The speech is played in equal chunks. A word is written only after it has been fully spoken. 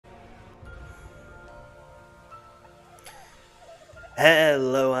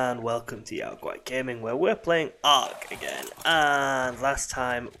Hello and welcome to ARK Gaming, where we're playing ARK again. And last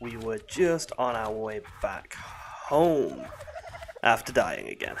time we were just on our way back home after dying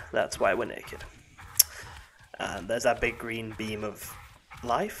again. That's why we're naked. And there's that big green beam of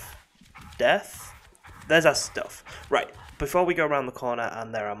life, death. There's our stuff. Right, before we go around the corner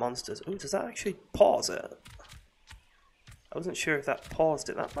and there are monsters. Ooh, does that actually pause it? I wasn't sure if that paused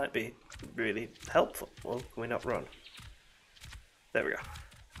it. That might be really helpful. Well, can we not run? There we go.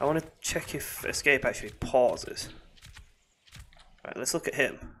 I want to check if escape actually pauses. Right, let's look at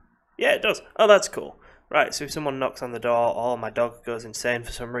him. Yeah, it does. Oh, that's cool. Right, so if someone knocks on the door or my dog goes insane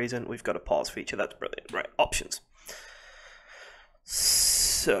for some reason, we've got a pause feature. That's brilliant. Right, options.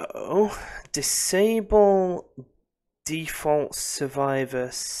 So, disable default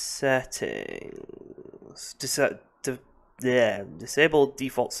survivor settings. Disable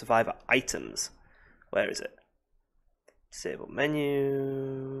default survivor items. Where is it? Disable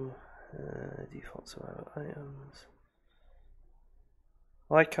menu, default survival items.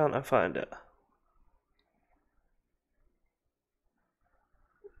 Why can't I find it?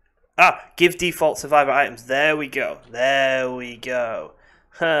 Ah, give default survivor items. There we go. There we go.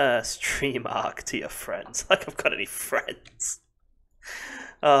 Stream ARK to your friends. Like I've got any friends.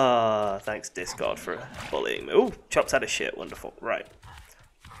 Ah, thanks Discord for bullying me. Ooh, Chops had a shit. Wonderful. Right.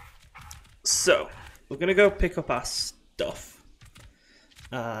 So, we're going to go pick up our stuff,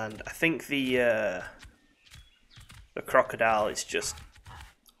 and I think the crocodile is just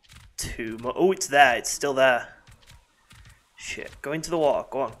too much. Oh, it's there, it's still there. Shit, go into the water,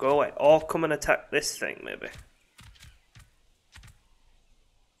 go on, go away, or come and attack this thing maybe.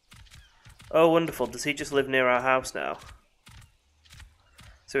 Oh, wonderful, does he just live near our house now?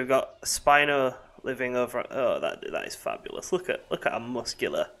 So we've got a Spino living over. Oh, that is fabulous. Look at our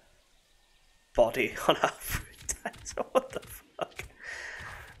muscular body on our fruit dinosaur. What the fuck?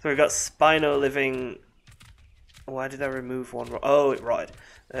 So we've got Spino living. Why did I remove one? Oh, it rotted.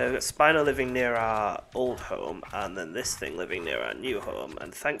 We've got Spino living near our old home, and then this thing living near our new home.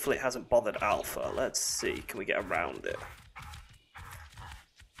 And thankfully, it hasn't bothered Alpha. Let's see. Can we get around it?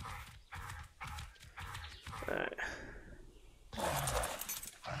 Alright.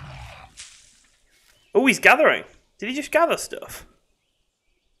 Oh, he's gathering. Did he just gather stuff?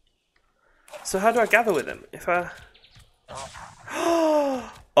 So how do I gather with him? If I...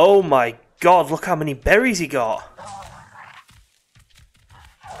 Oh my god, look how many berries he got.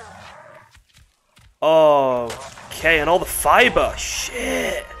 Okay, and all the fiber.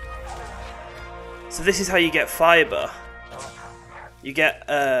 Shit. So this is how you get fiber. You get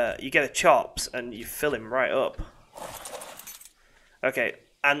a chops and you fill him right up. Okay,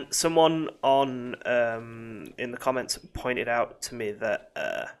 and someone on in the comments pointed out to me that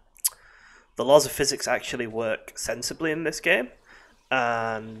the laws of physics actually work sensibly in this game,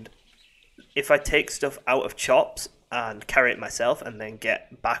 and if I take stuff out of Chops and carry it myself and then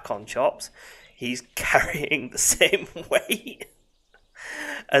get back on Chops, he's carrying the same weight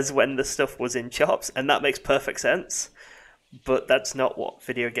as when the stuff was in Chops, and that makes perfect sense, but that's not what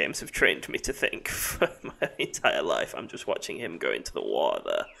video games have trained me to think for my entire life. I'm just watching him go into the water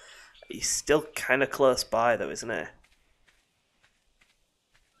there. He's still kind of close by though, isn't he?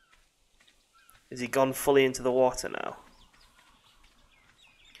 Has he gone fully into the water now?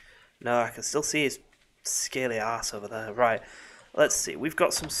 No, I can still see his scaly ass over there. Right, let's see. We've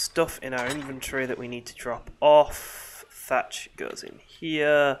got some stuff in our inventory that we need to drop off. Thatch goes in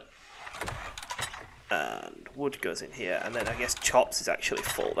here. And wood goes in here. And then I guess Chops is actually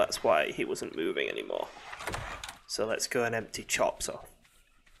full. That's why he wasn't moving anymore. So let's go and empty Chops off.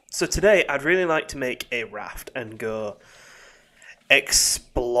 So today, I'd really like to make a raft and go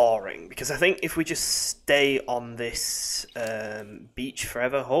exploring, because I think if we just stay on this beach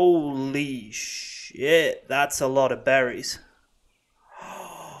forever, holy shit, that's a lot of berries.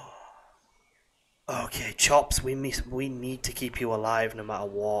 Okay, Chops, we need to keep you alive no matter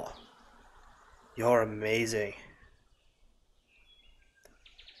what. You're amazing.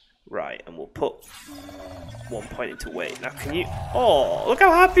 Right, and we'll put 1 point into weight. Now can you... Oh, look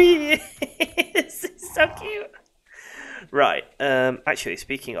how happy he is! It's so cute! Right, actually,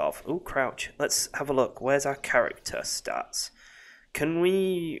 speaking of... Oh, crouch. Let's have a look. Where's our character stats? Can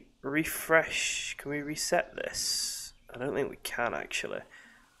we refresh... Can we reset this? I don't think we can, actually.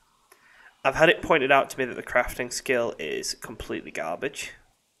 I've had it pointed out to me that the crafting skill is completely garbage.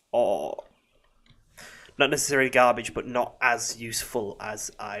 Or... Not necessarily garbage, but not as useful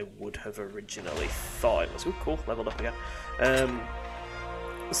as I would have originally thought it was. Oh, cool. Leveled up again.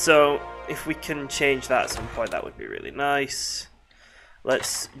 So... If we can change that at some point, that would be really nice.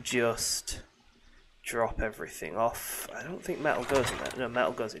 Let's just drop everything off. I don't think metal goes in there. No,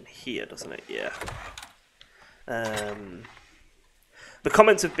 metal goes in here, doesn't it? Yeah. The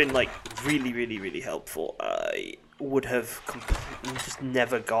comments have been like really helpful. I would have just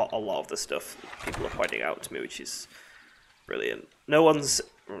never got a lot of the stuff people are pointing out to me, which is brilliant. No one's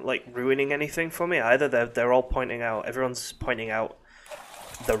like ruining anything for me either. They're all pointing out. Everyone's pointing out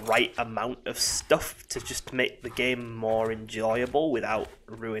the right amount of stuff to just make the game more enjoyable without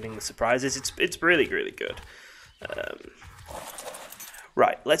ruining the surprises. It's really good.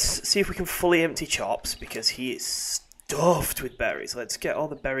 Right, let's see if we can fully empty Chops because he is stuffed with berries. Let's get all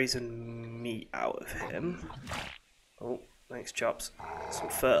the berries and meat out of him. Oh, thanks Chops. Some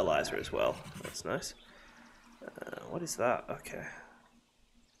fertilizer as well. That's nice. What is that? Okay.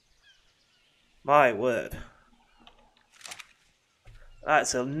 My word.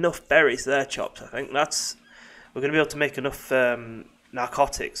 That's enough berries there, Chops. I think we're going to be able to make enough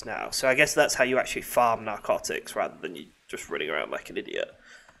narcotics now. So I guess that's how you actually farm narcotics rather than you just running around like an idiot.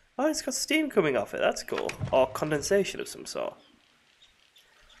 Oh, it's got steam coming off it. That's cool. Or condensation of some sort.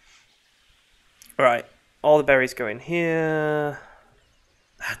 Right. All the berries go in here.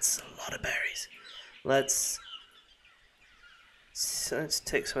 That's a lot of berries. Let's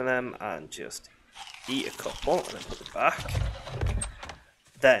take some of them and just eat a couple and then put them back.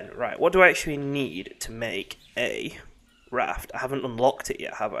 Then, right, what do I actually need to make a raft? I haven't unlocked it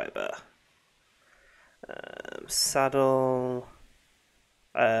yet, have I? Saddle,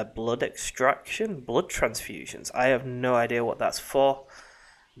 blood extraction, blood transfusions. I have no idea what that's for.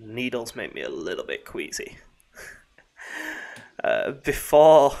 Needles make me a little bit queasy.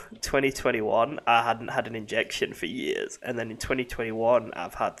 Before 2021, I hadn't had an injection for years, and then in 2021,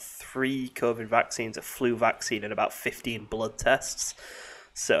 I've had 3 COVID vaccines, a flu vaccine, and about 15 blood tests.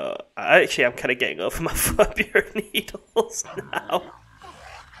 So, I'm kind of getting over my phobia of needles now.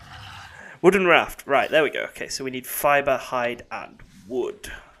 Wooden raft. Right, there we go. Okay, so we need fibre, hide, and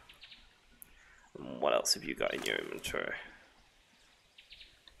wood. And what else have you got in your inventory?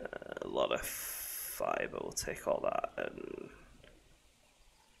 A lot of fibre. We'll take all that. And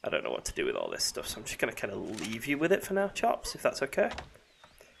I don't know what to do with all this stuff, so I'm just going to kind of leave you with it for now, Chops, if that's okay.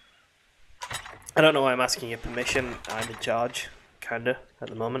 I don't know why I'm asking your permission. I'm in charge. Kinda, at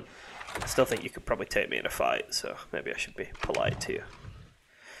the moment. I still think you could probably take me in a fight, so maybe I should be polite to you.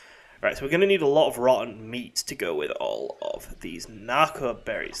 Right, so we're going to need a lot of rotten meat to go with all of these narco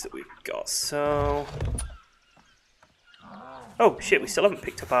berries that we've got, so... Oh, shit, we still haven't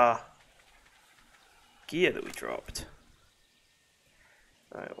picked up our gear that we dropped.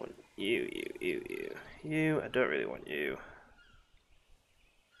 I want you. I don't really want you.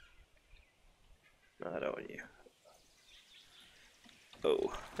 No, I don't want you.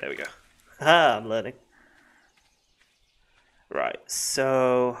 Oh, there we go. Ah, I'm learning. Right,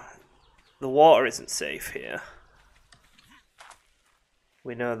 so the water isn't safe here.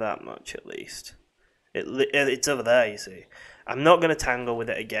 We know that much at least. It's over there, you see. I'm not going to tangle with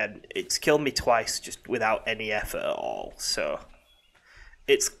it again. It's killed me twice just without any effort at all. So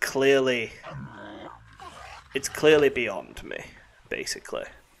it's clearly beyond me, basically.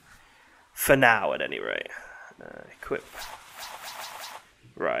 For now, at any rate. Equip.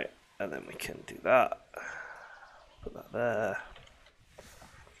 Right, and then we can do that. Put that there.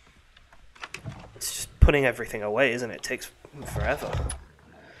 It's just putting everything away, isn't it? It takes forever.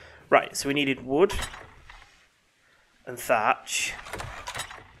 Right, so we needed wood and thatch,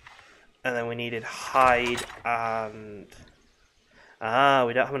 and then we needed hide and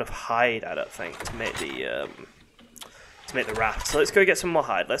we don't have enough hide, I don't think, to make the raft. So let's go get some more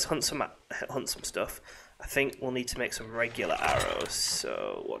hide. Let's hunt some stuff. I think we'll need to make some regular arrows.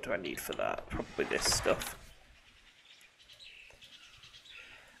 So what do I need for that? Probably this stuff.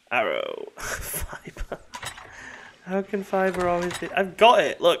 Arrow. Fiber. How can fiber always be? I've got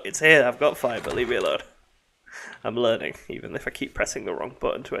it. Look, it's here. I've got fiber. Leave me alone. I'm learning, even if I keep pressing the wrong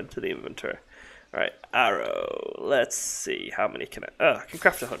button to enter the inventory. Right, arrow. Let's see. How many can I... Oh, I can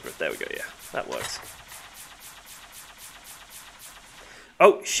craft 100. There we go. Yeah, that works.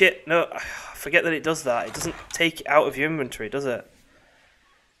 Oh, shit. No, I forget that it does that. It doesn't take it out of your inventory, does it?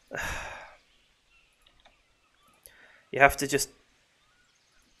 You have to just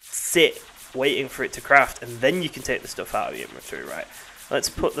sit waiting for it to craft, and then you can take the stuff out of your inventory. Right, let's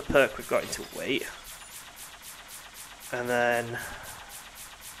put the perk we've got into wait. And then,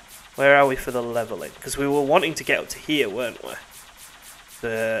 where are we for the leveling? Because we were wanting to get up to here, weren't we?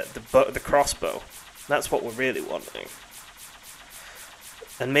 The crossbow. That's what we're really wanting.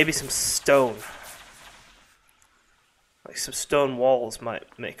 And maybe some stone. Like some stone walls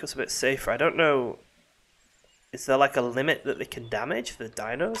might make us a bit safer. I don't know. Is there like a limit that they can damage, the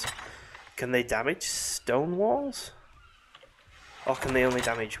dinos? Can they damage stone walls? Or can they only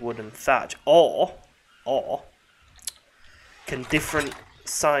damage wood and thatch? Or can different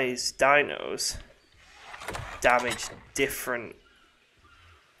size dinos damage different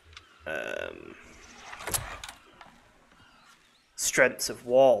strengths of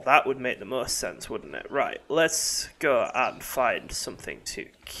wall? That would make the most sense, wouldn't it? Right, let's go and find something to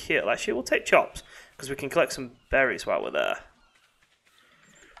kill. Actually, we'll take chops, because we can collect some berries while we're there.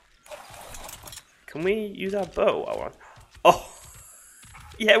 Can we use our bow? Oh,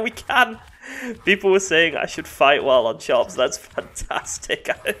 yeah, we can. People were saying I should fight while on chops. That's fantastic.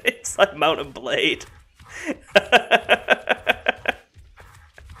 It's like Mountain Blade.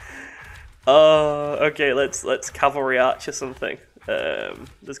 Oh, okay. Let's cavalry arch or something.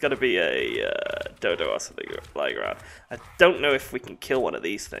 There's got to be a dodo or something lying around. I don't know if we can kill one of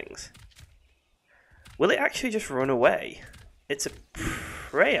these things. Will it actually just run away? It's a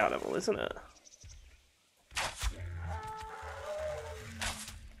prey animal, isn't it?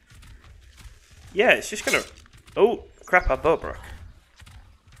 Yeah, it's just gonna... Oh, crap, our bow broke.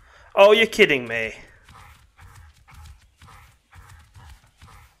 Oh, you're kidding me.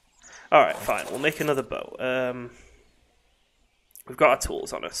 Alright, fine, we'll make another bow. We've got our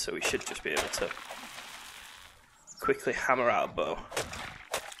tools on us, so we should just be able to quickly hammer out a bow.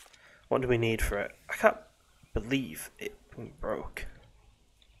 What do we need for it? I can't believe it broke.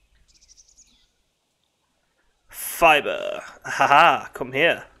 Fiber. Haha, come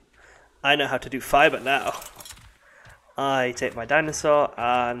here. I know how to do fiber now. I take my dinosaur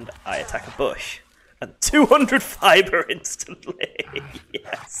and I attack a bush. And 200 fiber instantly.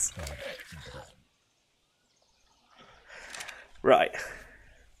 Yes. Right.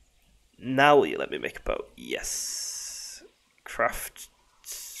 Now will you let me make a boat? Yes. Craft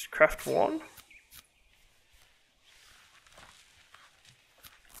one.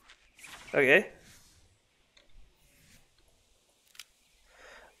 Okay.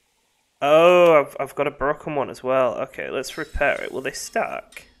 Oh, I've got a broken one as well. Okay, let's repair it. Will they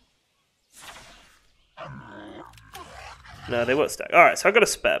stack? No, they won't stack. Alright, so I've got a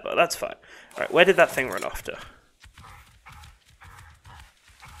spare bow. That's fine. Alright, where did that thing run off to?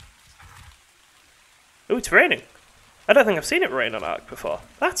 Oh, it's raining. I don't think I've seen it rain on Ark before.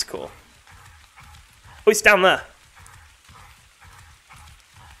 That's cool. Oh, it's down there.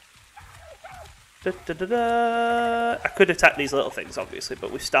 Da, da, da, da. I could attack these little things, obviously,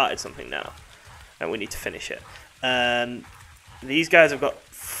 but we've started something now, and we need to finish it. And these guys have got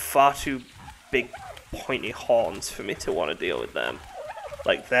far too big, pointy horns for me to want to deal with them.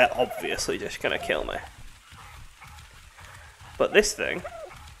 Like, they're obviously just going to kill me. But this thing...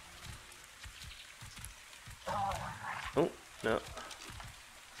 Oh, no.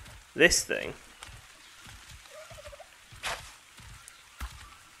 This thing...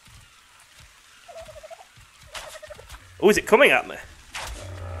 Oh, is it coming at me?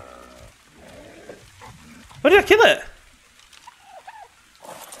 Why did I kill it?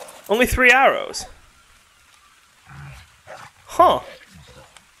 Only 3 arrows. Huh.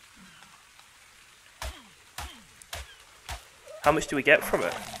 How much do we get from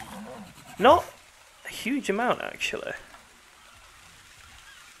it? Not a huge amount, actually.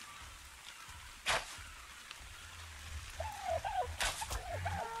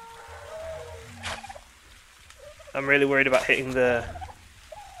 I'm really worried about hitting the...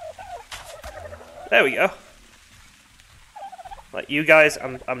 There we go. Like, you guys,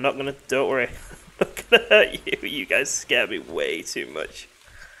 I'm not gonna... Don't worry. I'm not gonna hurt you. You guys scare me way too much.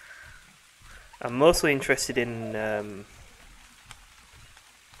 I'm mostly interested in...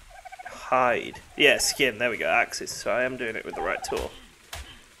 hide. Yeah, skin. There we go. Axes. So I am doing it with the right tool.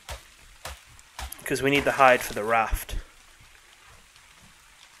 Because we need the hide for the raft.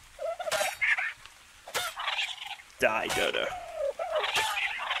 Die, Dodo.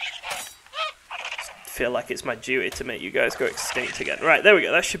 Feel like it's my duty to make you guys go extinct again. Right, there we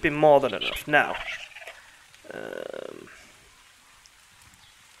go. That should be more than enough. Now,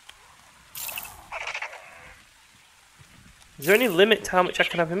 is there any limit to how much I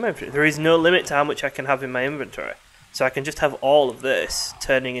can have in my inventory? There is no limit to how much I can have in my inventory. So I can just have all of this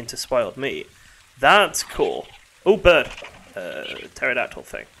turning into spoiled meat. That's cool. Oh, bird. Pterodactyl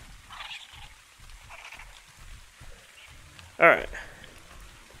thing. Alright.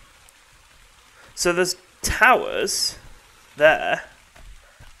 So there's towers there,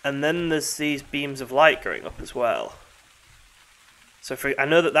 and then there's these beams of light going up as well. So I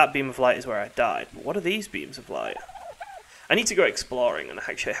know that beam of light is where I died, but what are these beams of light? I need to go exploring and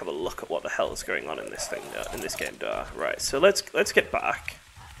actually have a look at what the hell is going on in this thing, in this game. Right, so let's get back.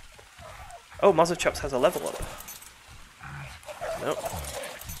 Oh, Chops has a level up. Nope.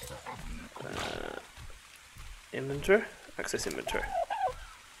 Inventory? Access inventory.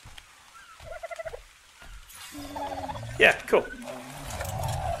 Yeah, cool.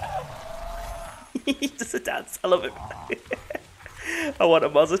 He does a dance. I love it. I want a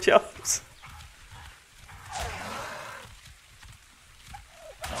Mozza Chops.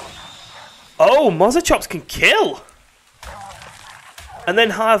 Oh, Mozza Chops can kill! And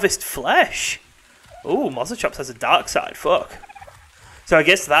then harvest flesh. Ooh, Mozza Chops has a dark side. Fuck. So I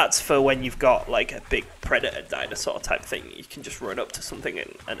guess that's for when you've got like a big predator dinosaur type thing. You can just run up to something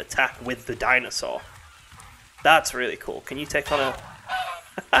and attack with the dinosaur. That's really cool. Can you take on a...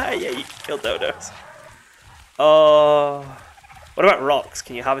 yeah, you can kill dodos. What about rocks?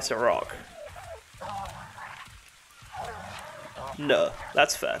 Can you harvest a rock? No,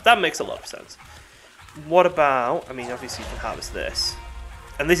 that's fair. That makes a lot of sense. What about... I mean, obviously you can harvest this.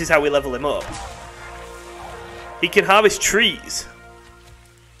 And this is how we level him up. He can harvest trees.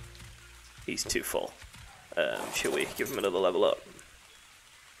 He's too full. Shall we give him another level up?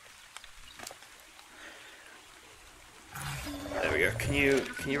 There we go. Can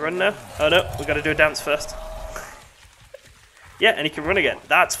you run now? Oh no, we got to do a dance first. Yeah, and he can run again.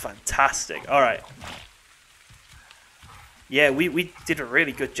 That's fantastic. All right. Yeah, we did a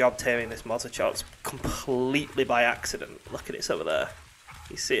really good job taming this Mozza Chops completely by accident. Look at it, it's over there.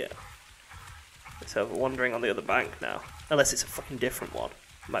 You see it? It's over wandering on the other bank now. Unless it's a fucking different one.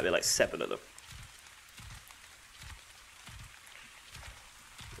 Might be like 7 of them.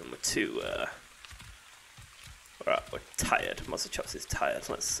 And we're too, alright, we're tired. Mozza Chops is tired.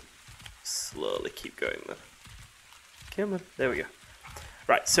 Let's slowly keep going then. Come on. There we go.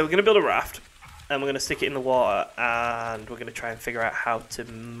 Right, so we're going to build a raft. And we're going to stick it in the water. And we're going to try and figure out how to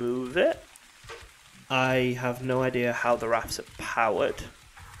move it. I have no idea how the rafts are powered.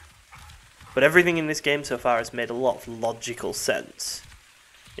 But everything in this game so far has made a lot of logical sense.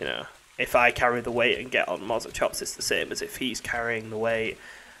 You know, if I carry the weight and get on Mozza Chops, it's the same as if he's carrying the weight.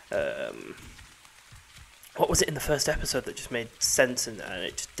 What was it in the first episode that just made sense and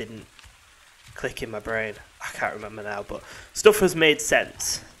it just didn't click in my brain? I can't remember now, but stuff has made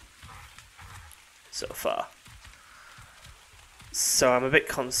sense so far. So I'm a bit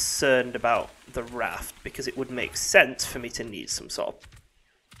concerned about the raft because it would make sense for me to need some sort of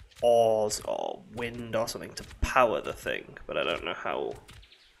oars or wind or something to power the thing, but I don't know how.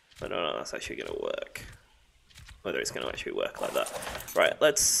 I don't know that's actually going to work. Whether it's going to actually work like that. Right,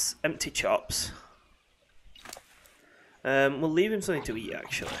 let's empty Chops. We'll leave him something to eat,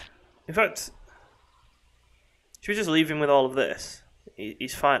 actually. In fact, should we just leave him with all of this?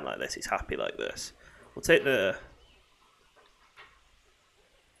 He's fine like this. He's happy like this. We'll take the...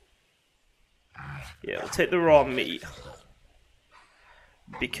 Yeah, we'll take the raw meat.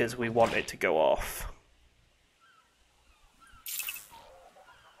 Because we want it to go off.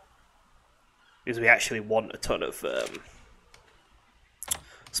 Because we actually want a ton of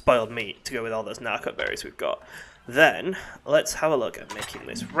spoiled meat to go with all those narco berries we've got. Then, let's have a look at making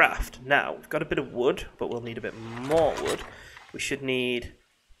this raft. Now, we've got a bit of wood, but we'll need a bit more wood. We should need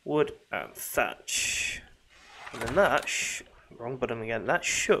wood and thatch. And then that, wrong button again, that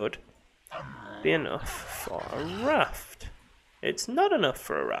should be enough for a raft. It's not enough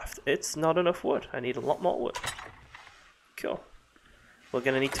for a raft. It's not enough wood. I need a lot more wood. Cool. We're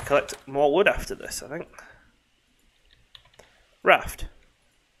going to need to collect more wood after this, I think. Raft.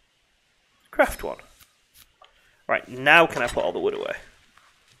 Craft one. Right, now can I put all the wood away?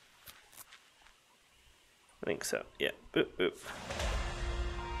 I think so. Yeah. Boop, boop.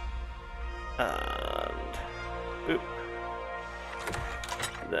 And... boop.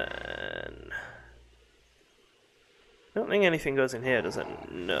 Then... I don't think anything goes in here, does it?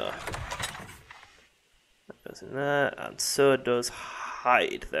 No. That goes in there, and so does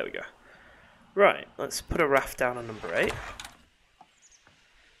hide. There we go. Right, let's put a raft down on number 8.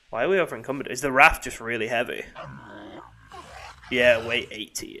 Why are we over encumbered? Is the raft just really heavy? Yeah, weight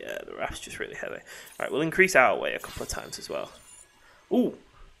 80. Yeah, the raft's just really heavy. Alright, we'll increase our weight a couple of times as well. Ooh.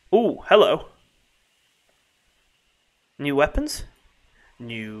 Ooh, hello. New weapons?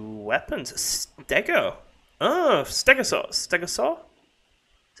 New weapons. Stego. Oh, Stegosaur. Stegosaur?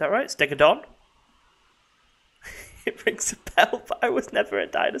 Is that right? Stegodon? It rings a bell, but I was never a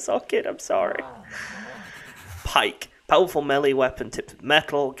dinosaur kid, I'm sorry. Pike. Powerful melee weapon tipped with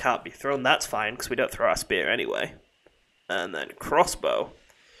metal. Can't be thrown. That's fine, because we don't throw our spear anyway. And then crossbow.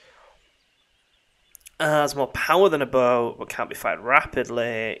 Has more power than a bow, but can't be fired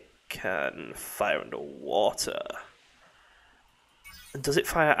rapidly. Can fire underwater. And does it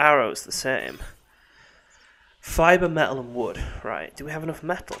fire arrows the same? Fiber, metal, and wood. Right, do we have enough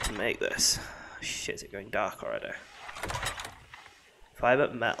metal to make this? Shit, is it going dark already? Fiber,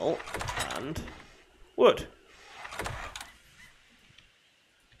 metal, and wood.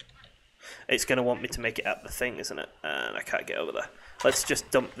 it's going to want me to make it at the thing, isn't it? And I can't get over there. Let's just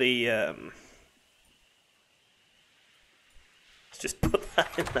dump the... let's just put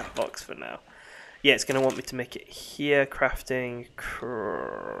that in that box for now. Yeah, it's going to want me to make it here. Crafting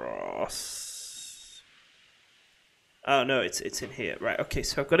cross. Oh, no, it's in here. Right, okay,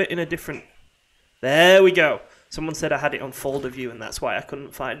 so I've got it in a different... There we go. Someone said I had it on folder view, and that's why I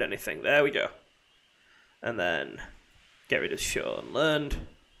couldn't find anything. There we go. And then get rid of show and learned.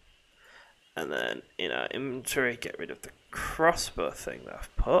 And then in our inventory, get rid of the crossbow thing that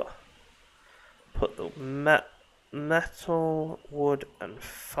I've put. Put the metal, wood, and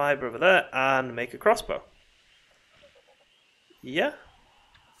fibre over there, and make a crossbow. Yeah?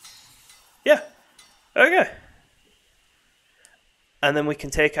 Yeah. Okay. And then we can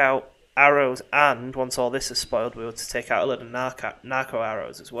take out arrows, and once all this is spoiled, we're able to take out a lot of narco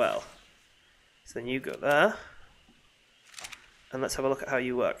arrows as well. So then you go there. And let's have a look at how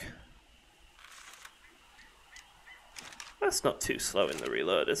you work. That's not too slow in the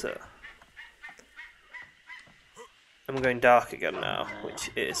reload, is it? And we're going dark again now,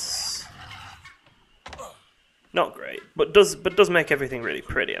 which is not great, but does make everything really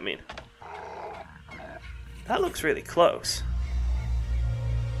pretty. I mean, that looks really close.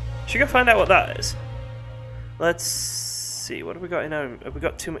 Should we go find out what that is? Let's see. What have we got in our? Have we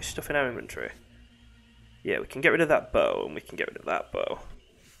got too much stuff in our inventory? Yeah, we can get rid of that bow, and we can get rid of that bow.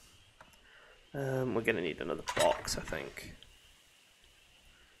 We're going to need another box, I think.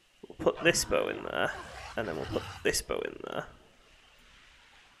 We'll put this bow in there, and then we'll put this bow in there.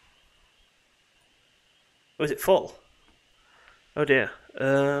 Oh, is it full? Oh dear.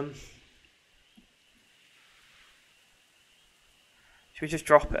 Should we just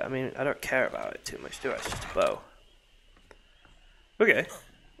drop it? I mean, I don't care about it too much, do I? It's just a bow. Okay,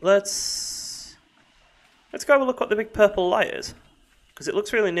 let's go have a look what the big purple light is. Because it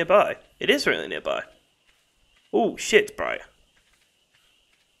looks really nearby. It is really nearby. Oh, shit, it's bright.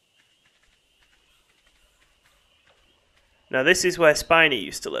 Now this is where Spiny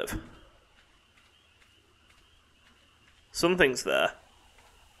used to live. Something's there.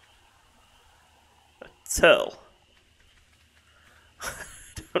 A turtle. I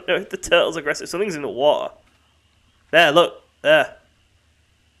don't know if the turtle's aggressive. Something's in the water. There, look. There.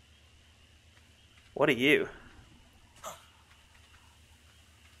 What are you?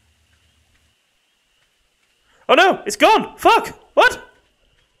 Oh no! It's gone! Fuck! What?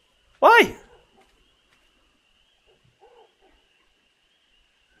 Why?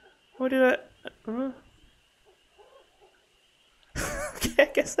 What did I... Okay, I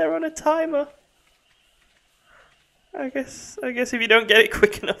guess they're on a timer. I guess if you don't get it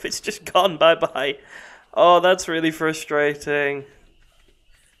quick enough, it's just gone. Bye-bye. Oh, that's really frustrating.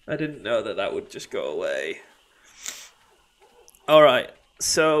 I didn't know that would just go away. Alright,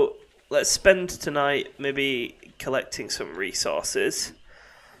 so let's spend tonight maybe collecting some resources.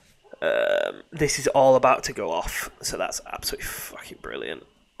 This is all about to go off, so that's absolutely fucking brilliant.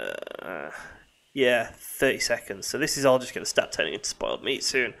 Yeah, 30 seconds. So this is all just going to start turning into spoiled meat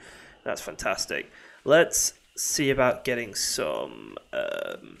soon. That's fantastic. Let's see about getting some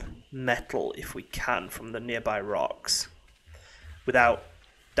metal, if we can, from the nearby rocks. Without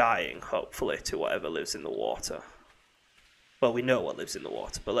dying, hopefully, to whatever lives in the water. Well, we know what lives in the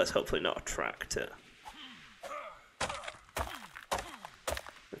water, but let's hopefully not attract it.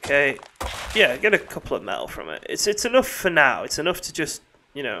 Okay. Yeah, get a couple of metal from it. It's enough for now. It's enough to just,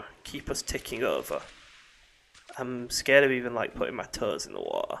 you know, keep us ticking over. I'm scared of even, like, putting my toes in the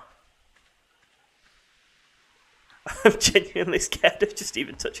water. I'm genuinely scared of just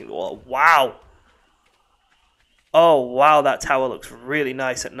even touching the water. Wow! Oh, wow, that tower looks really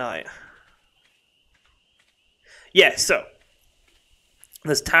nice at night. Yeah, so,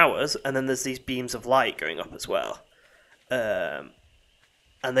 there's towers, and then there's these beams of light going up as well.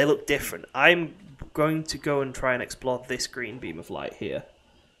 And they look different. I'm going to go and try and explore this green beam of light here.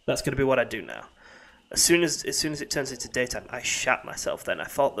 That's going to be what I do now. As soon as it turns into daytime, I shat myself then. I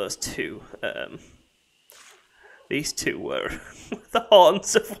thought those two, these two were the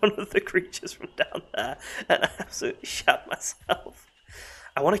horns of one of the creatures from down there, and I absolutely shat myself.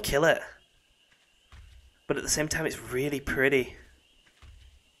 I want to kill it, but at the same time, it's really pretty.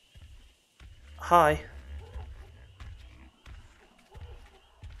 Hi.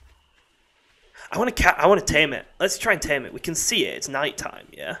 I want to tame it. Let's try and tame it. We can see it. It's nighttime,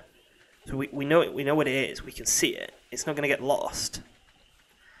 yeah. So we know it. We know what it is. We can see it. It's not going to get lost.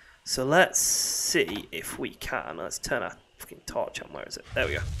 So let's see if we can. Let's turn our fucking torch on. Where is it? There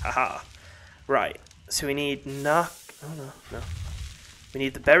we go. Haha. Right. So we need Oh no. We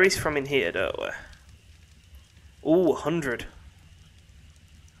need the berries from in here, don't we? Ooh, 100.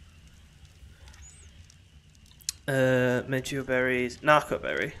 Medjool berries, narco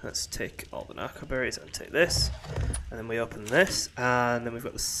berry. Let's take all the narco berries and take this. And then we open this, and then we've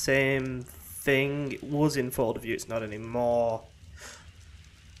got the same thing. It was in folder view, it's not anymore.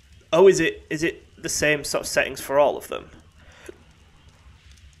 Oh, is it the same sort of settings for all of them?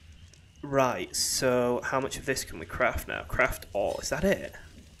 Right, so how much of this can we craft now? Craft all, is that it?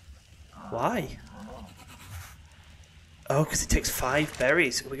 Why? Oh, because it takes 5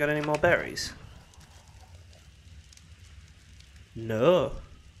 berries. Have we got any more berries? No.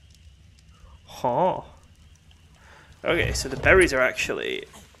 Huh. Okay, so the berries are actually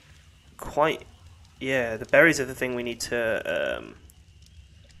quite... Yeah, the berries are the thing we need to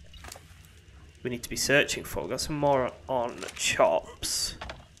be searching for. We've got some more on chops.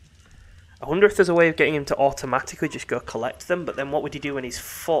 I wonder if there's a way of getting him to automatically just go collect them, but then what would he do when he's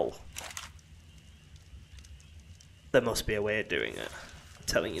full? There must be a way of doing it. I'm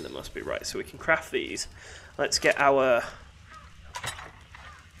telling you there must be. Right, so we can craft these. Let's get our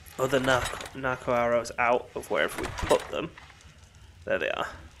other narco arrows out of wherever we put them. There they are.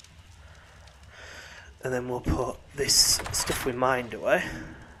 And then we'll put this stuff we mined away.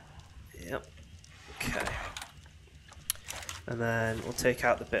 Yep. Okay. And then we'll take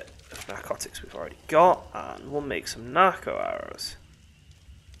out the bit of narcotics we've already got, and we'll make some narco arrows.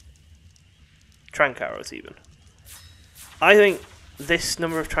 Trank arrows, even. I think this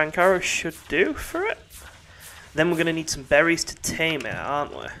number of trank arrows should do for it. Then we're going to need some berries to tame it,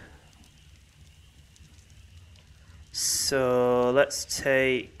 aren't we? So let's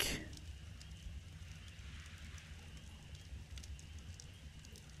take...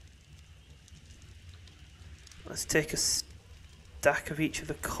 Let's take a stack of each of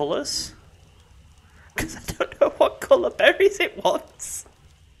the colours. Because I don't know what colour berries it wants.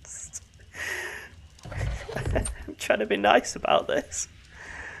 I'm trying to be nice about this.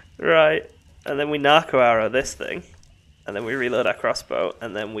 Right. And then we narco arrow this thing. And then we reload our crossbow.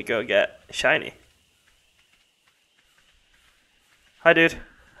 And then we go get shiny. Hi, dude.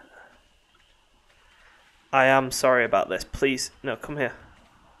 I am sorry about this. Please. No, come here.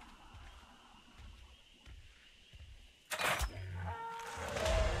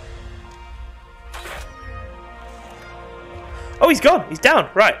 Oh, he's gone. He's down.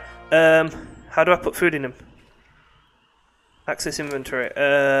 Right. How do I put food in him? Access inventory.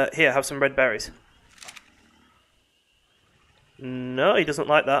 Here, have some red berries. No, he doesn't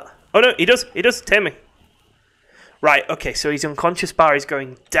like that. Oh, no, he does. He does. Taming. Right, okay, so his unconscious bar is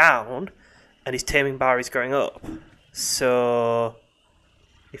going down, and his taming bar is going up. So,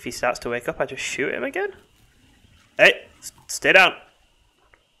 if he starts to wake up, I just shoot him again? Hey, stay down.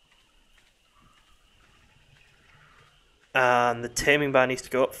 And the taming bar needs to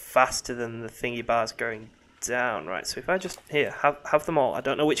go up faster than the thingy bar's going down. Right, so if I just... Here, have them all. I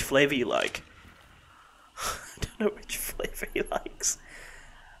don't know which flavour you like. I don't know which flavour he likes.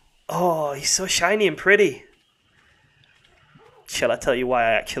 Oh, he's so shiny and pretty. Shall I tell you why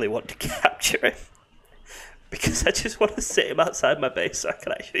I actually want to capture him? Because I just want to sit him outside my base so I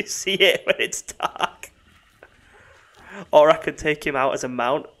can actually see it when it's dark. Or I can take him out as a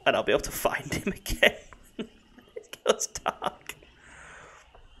mount and I'll be able to find him again. It goes dark.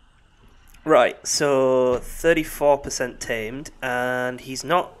 Right, so 34% tamed, and he's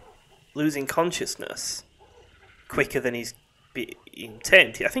not losing consciousness quicker than he's being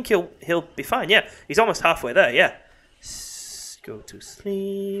tamed. I think he'll be fine. Yeah, he's almost halfway there. Yeah. Go to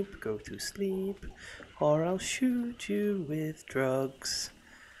sleep, or I'll shoot you with drugs.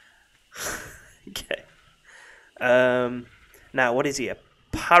 Okay. Now, what is he? A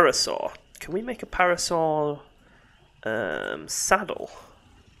parasaur. Can we make a parasaur saddle?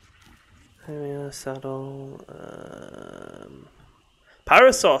 Here we are, saddle.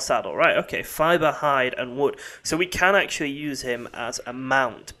 Parasaur saddle, right, okay. Fibre, hide, and wood. So we can actually use him as a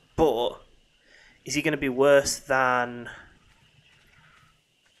mount, but is he going to be worse than...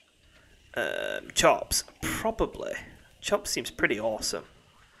 Chops? Probably. Chops seems pretty awesome.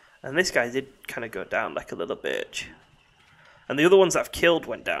 And this guy did kind of go down like a little bitch. And the other ones that I've killed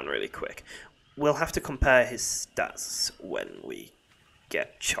went down really quick. We'll have to compare his stats when we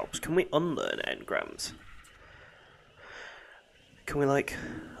get Chops. Can we unlearn engrams? Can we, like...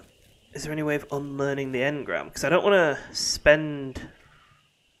 Is there any way of unlearning the engram? Because I don't want to spend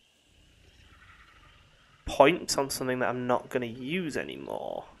points on something that I'm not going to use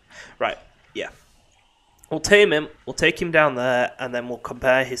anymore. Right, yeah. We'll tame him, we'll take him down there, and then we'll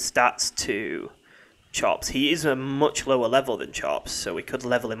compare his stats to Chops. He is a much lower level than Chops, so we could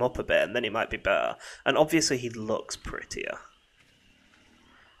level him up a bit, and then he might be better. And obviously he looks prettier.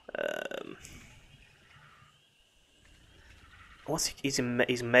 What's he? He's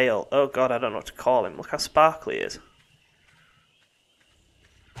male. Oh god, I don't know what to call him. Look how sparkly he is.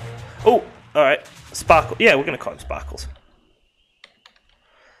 Oh, alright. Sparkle. Yeah, we're going to call him Sparkles.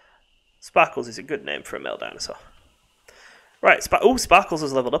 Sparkles is a good name for a male dinosaur. Right, Sparkles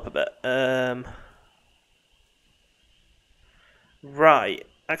has leveled up a bit. Right,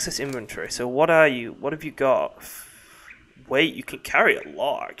 access inventory. So what are you? What have you got? Weight, you can carry a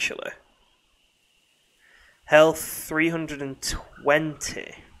lot, actually. Health,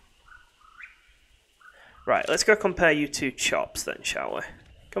 320. Right, let's go compare you to Chops then, shall we?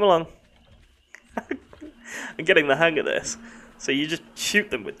 Come along. I'm getting the hang of this. So you just shoot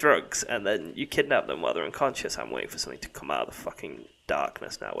them with drugs, and then you kidnap them while they're unconscious. I'm waiting for something to come out of the fucking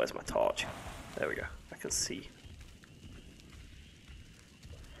darkness now. Where's my torch? There we go. I can see.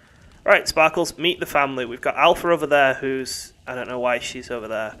 Right, Sparkles, meet the family. We've got Alpha over there, who's... I don't know why she's over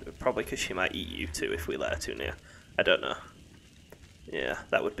there. Probably because she might eat you too if we let her too near. I don't know. Yeah,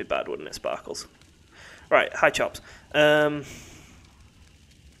 that would be bad, wouldn't it, Sparkles? Right, hi, Chops. No,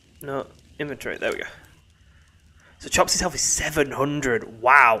 inventory. There we go. So Chops' health is 700.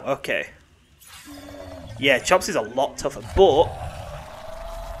 Wow, okay. Yeah, Chops is a lot tougher, but...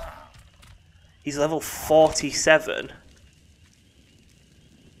 he's level 47.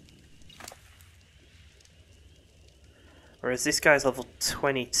 Whereas this guy's level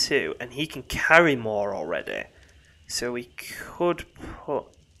 22, and he can carry more already. So we could put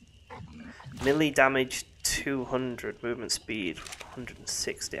melee damage 200, movement speed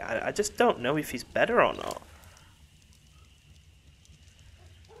 160. I just don't know if he's better or not.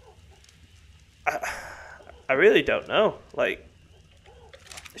 I really don't know. Like,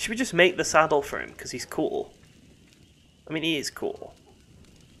 should we just make the saddle for him because he's cool? I mean, he is cool.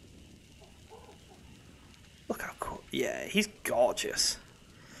 Look how cool. Yeah, he's gorgeous.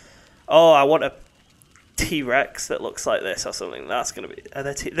 Oh, I want a T-Rex that looks like this or something. That's going to be...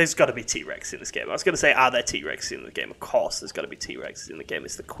 there's got to be T-Rex in this game. I was going to say, are there T-Rex in the game? Of course, there's got to be T-Rex in the game.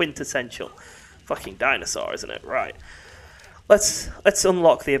 It's the quintessential fucking dinosaur, isn't it? Right. Let's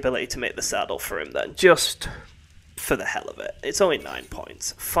unlock the ability to make the saddle for him then. Just for the hell of it. It's only 9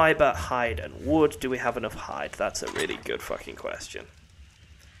 points. Fiber, hide, and wood. Do we have enough hide? That's a really good fucking question.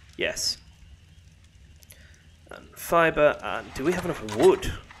 Yes. And fiber, and do we have enough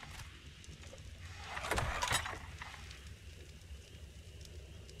wood?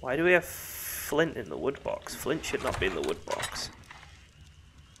 Why do we have flint in the wood box? Flint should not be in the wood box.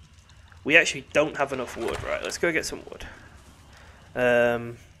 We actually don't have enough wood. Right, let's go get some wood.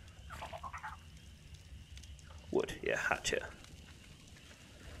 Wood, yeah, hatchet.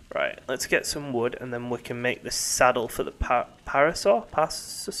 Right, let's get some wood, and then we can make the saddle for the parasaur?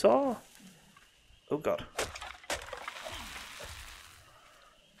 Oh god.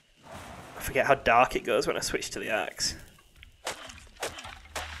 I forget how dark it goes when I switch to the axe.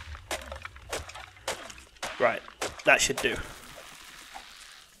 Right, that should do.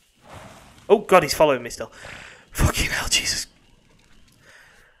 Oh god, he's following me still. Fucking hell, Jesus.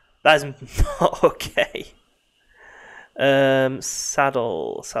 That is not okay.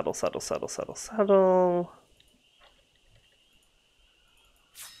 Saddle.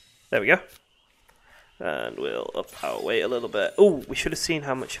 There we go. And we'll up our weight a little bit. Oh, we should have seen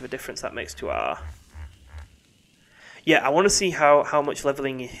how much of a difference that makes to our... Yeah, I want to see how much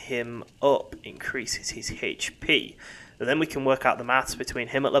leveling him up increases his HP. And then we can work out the maths between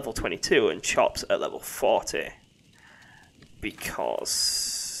him at level 22 and Chops at level 40.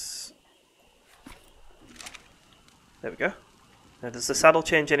 Because... There we go. Now, does the saddle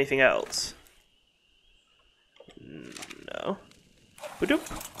change anything else? No.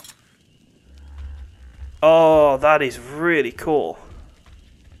 Ba-doop. Oh, that is really cool.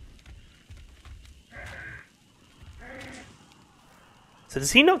 So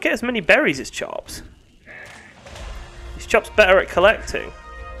does he not get as many berries as Chops? Is Chops better at collecting?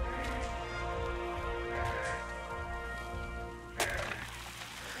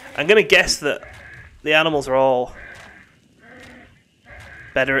 I'm going to guess that the animals are all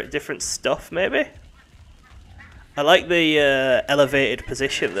better at different stuff, maybe? I like the elevated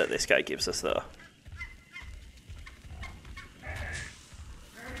position that this guy gives us, though.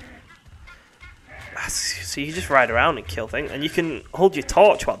 So you just ride around and kill things, and you can hold your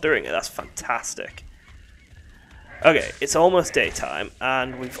torch while doing it. That's fantastic. Okay, it's almost daytime,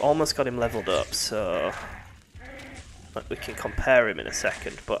 and we've almost got him leveled up, so we can compare him in a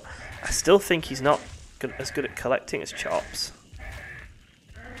second, but I still think he's not as good at collecting as Chops.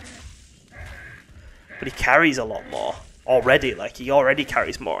 But he carries a lot more already, like he already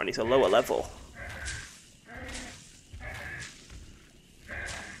carries more, and he's a lower level.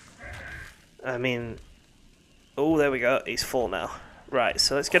 I mean, Oh, there we go. He's full now. Right,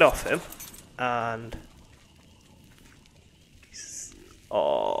 so let's get off him. And...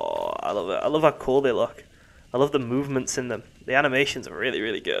 oh, I love it. I love how cool they look. I love the movements in them. The animations are really,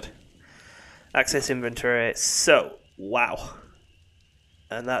 really good. Access inventory. So, wow.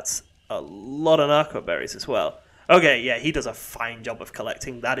 And that's a lot of narco berries as well. Okay, yeah, he does a fine job of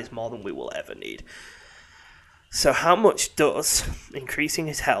collecting. That is more than we will ever need. So how much does increasing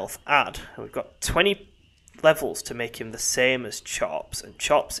his health add? We've got 20 levels to make him the same as Chops. And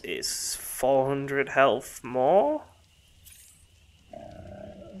Chops is 400 health more?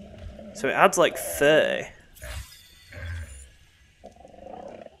 So it adds like 30.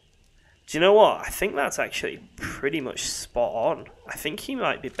 Do you know what? I think that's actually pretty much spot on. I think he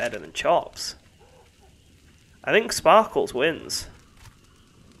might be better than Chops. I think Sparkles wins.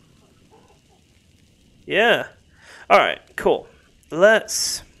 Yeah. Alright, cool.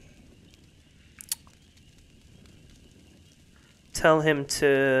 Let's tell him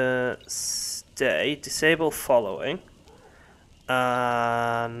to stay, disable following,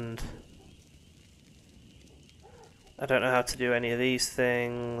 and I don't know how to do any of these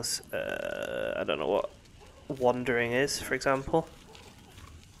things. I don't know what wandering is, for example.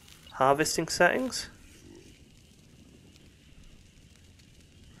 Harvesting settings.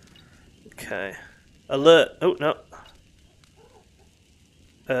 Okay. Alert. Oh, no.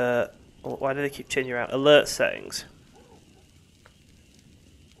 Why do they keep changing around? Alert settings.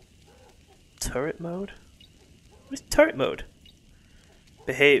 Turret mode? What is turret mode?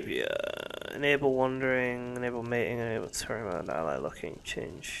 Behavior. Enable wandering, enable mating, enable turret mode, ally looking,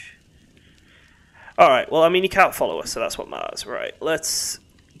 change. Alright, well, I mean, he can't follow us, so that's what matters. Right, let's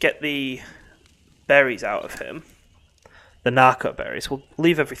get the berries out of him. The narco berries. We'll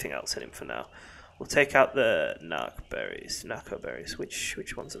leave everything else in him for now. We'll take out the narco berries.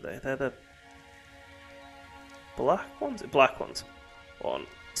 Which ones are they? They're the black ones? Black ones. 1,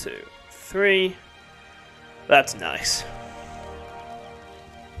 2, 3. That's nice.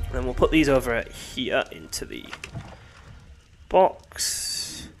 Then we'll put these over here into the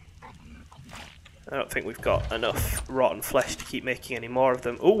box. I don't think we've got enough rotten flesh to keep making any more of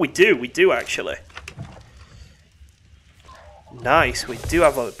them. Oh, we do actually. Nice, we do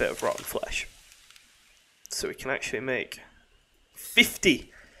have a bit of rotten flesh. So we can actually make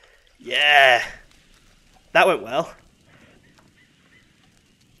 50. Yeah, that went well.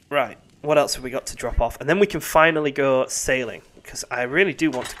 Right, what else have we got to drop off? And then we can finally go sailing, because I really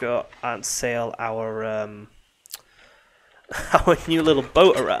do want to go and sail our our new little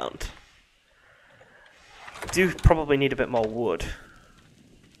boat around. I do probably need a bit more wood.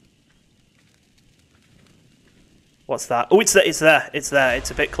 What's that? Oh, it's there, it's there, it's there,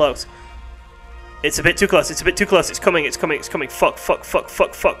 it's a bit close. It's a bit too close, it's a bit too close, it's coming, it's coming, it's coming. Fuck, fuck, fuck,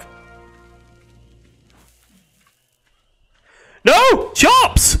 fuck, fuck. No!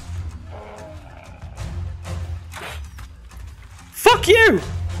 Chops! Fuck you!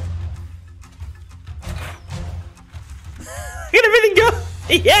 Get everything go!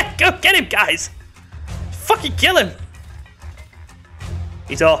 Yeah, go get him, guys! Fucking kill him!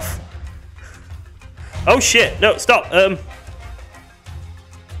 He's off. Oh shit, no, stop,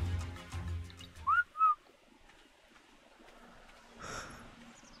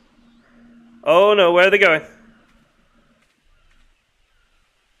 oh no, where are they going?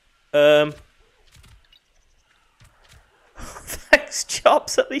 Thanks,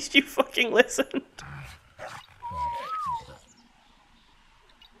 Chops, at least you fucking listened.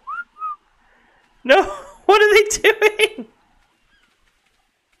 No, what are they doing?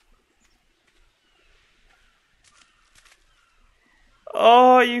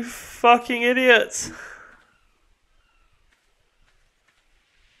 Oh, you fucking idiots.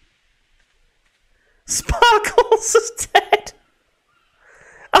 Sparkles is dead.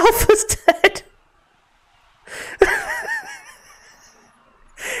 Alpha's dead.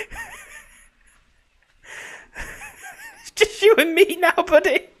 It's just you and me now,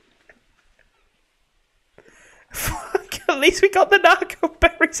 buddy. Fuck, at least we got the narco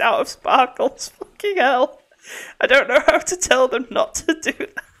berries out of Sparkles. Fucking hell. I don't know how to tell them not to do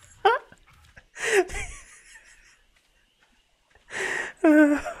that.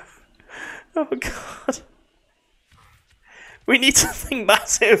 Oh god. We need something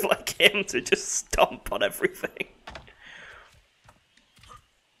massive like him to just stomp on everything.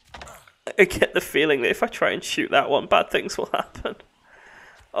 I get the feeling that if I try and shoot that one, bad things will happen.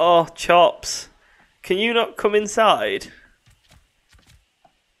 Oh, Chops. Can you not come inside?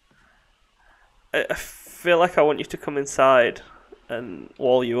 I feel like I want you to come inside and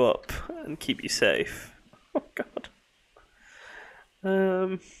wall you up and keep you safe. Oh god.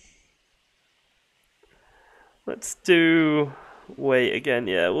 Let's do weight again.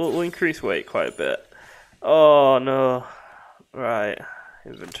 Yeah, we'll increase weight quite a bit. Oh no. Right.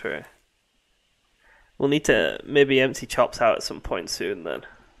 Inventory. We'll need to maybe empty Chops out at some point soon then.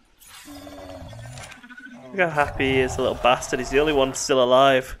 Look how happy he is, the little bastard. He's the only one still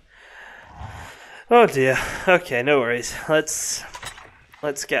alive. Oh dear. Okay, no worries. Let's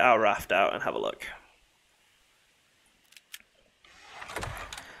get our raft out and have a look.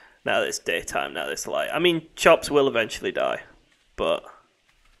 Now that it's daytime, now that it's light. I mean, Chops will eventually die, but...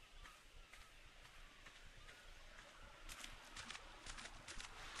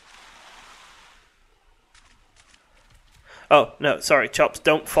 Oh, no, sorry, Chops,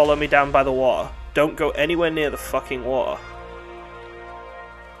 don't follow me down by the water. Don't go anywhere near the fucking water.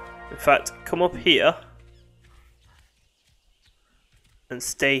 In fact, come up here. And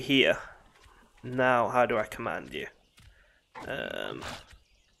stay here. Now, how do I command you?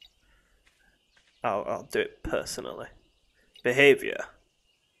 I'll do it personally. Behavior.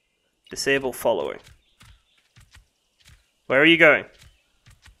 Disable following. Where are you going?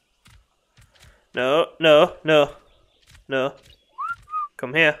 No, no, no. No.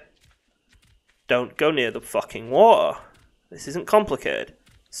 Come here. Don't go near the fucking water. This isn't complicated.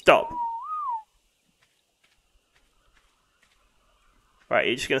 Stop. Right,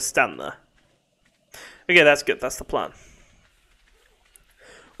 you're just gonna stand there. Okay, that's good. That's the plan.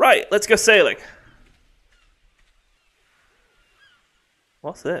 Right, let's go sailing.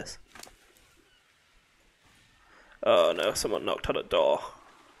 What's this? Oh no, someone knocked on a door.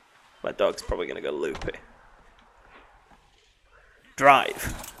 My dog's probably gonna go loopy.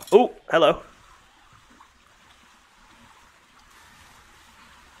 Drive. Oh, hello.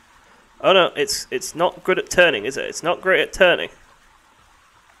 Oh no, it's not good at turning, is it? It's not great at turning.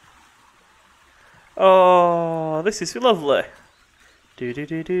 Oh, this is lovely.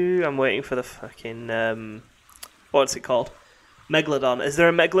 I'm waiting for the fucking what's it called? Megalodon. Is there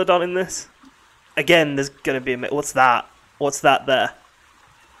a Megalodon in this? Again, there's gonna be a what's that? What's that there?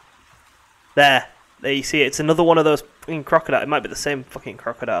 There you see it. It's another one of those fucking crocodile. It might be the same fucking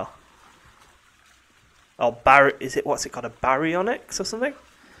crocodile. Oh, is it, what's it called? A baryonyx or something?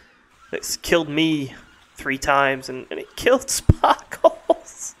 It's killed me 3 times and it killed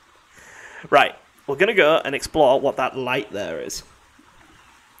Sparkles. Right, we're gonna go and explore what that light there is.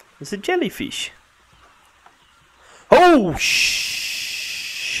 It's a jellyfish. Oh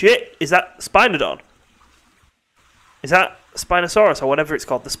shit! Is that Spinodon? Is that Spinosaurus or whatever it's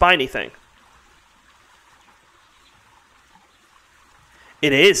called? The spiny thing.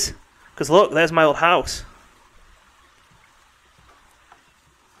 It is. Because look, there's my old house.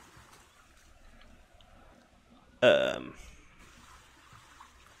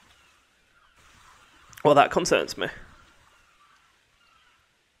 Well, that concerns me.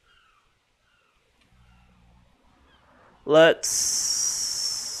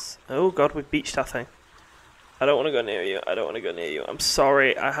 Let's... Oh god, we've beached that thing. I don't want to go near you. I don't want to go near you. I'm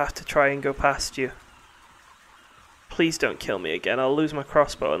sorry, I have to try and go past you. Please don't kill me again. I'll lose my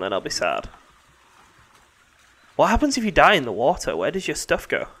crossbow and then I'll be sad. What happens if you die in the water? Where does your stuff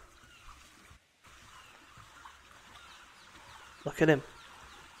go? Look at him.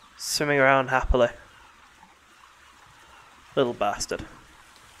 Swimming around happily. Little bastard.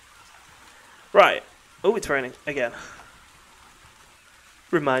 Right. Oh, it's raining again.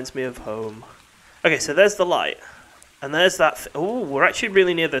 Reminds me of home. Okay, so there's the light. And there's that... Oh, we're actually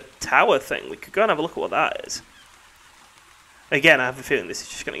really near the tower thing. We could go and have a look at what that is. Again, I have a feeling this is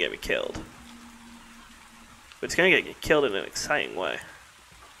just going to get me killed. But it's going to get me killed in an exciting way.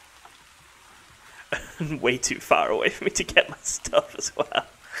 Way too far away for me to get my stuff as well.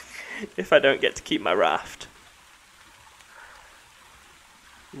 If I don't get to keep my raft.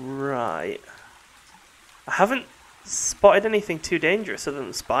 Right. I haven't spotted anything too dangerous other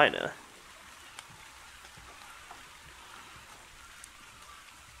than Spiner.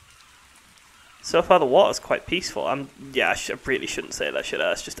 So far the water's quite peaceful. Yeah, I really shouldn't say that, should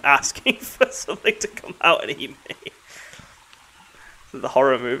I? It's just asking for something to come out and eat me. The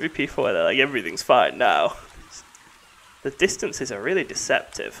horror movie people where they're like, everything's fine now. The distances are really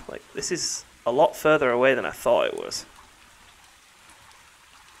deceptive. Like, this is a lot further away than I thought it was.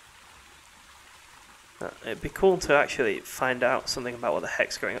 It'd be cool to actually find out something about what the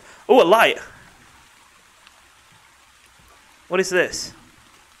heck's going on. Oh, a light! What is this?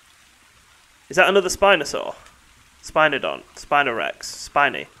 Is that another Spinosaur? Spinodon? Spinorex?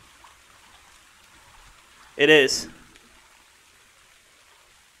 Spiny? It is.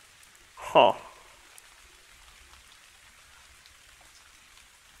 Huh.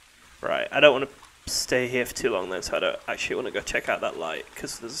 Right, I don't want to stay here for too long then, so I don't actually want to go check out that light,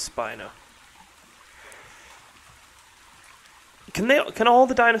 because there's a Spino. Can all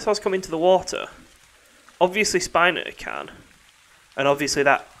the dinosaurs come into the water? Obviously Spino can. And obviously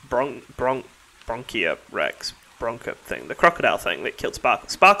that Bronchia Rex, Bronca thing, the crocodile thing that killed Sparkle.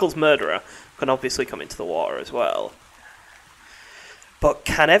 Sparkle's murderer can obviously come into the water as well. But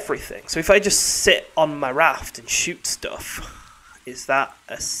can everything? So if I just sit on my raft and shoot stuff, is that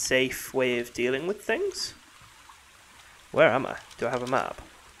a safe way of dealing with things? Where am I? Do I have a map?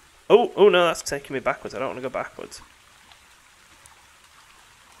 Oh no, that's taking me backwards. I don't want to go backwards.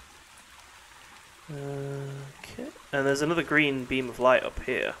 Okay, and there's another green beam of light up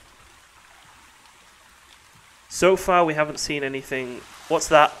here. So far we haven't seen anything. What's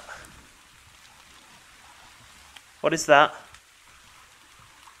that? What is that?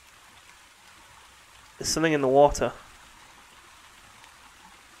 There's something in the water.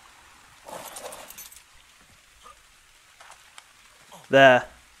 There.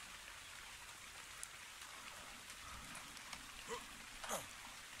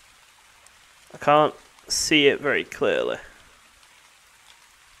 I can't see it very clearly.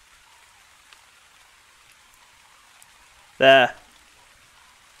 There.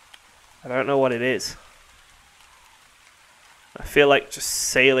 I don't know what it is. I feel like just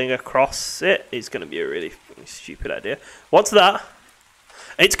sailing across it is going to be a really stupid idea. What's that?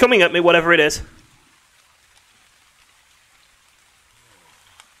 It's coming at me, whatever it is.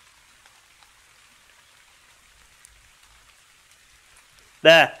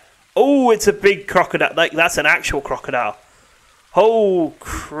 There. Oh, it's a big crocodile. Like, that's an actual crocodile. Oh,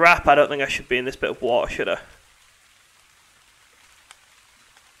 crap. I don't think I should be in this bit of water, should I?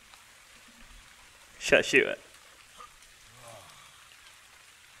 Should I shoot it?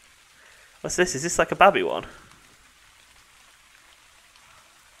 What's this? Is this like a babby one?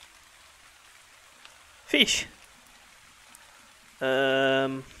 Fish.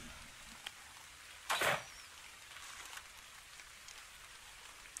 I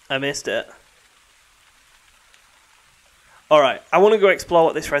missed it. Alright, I want to go explore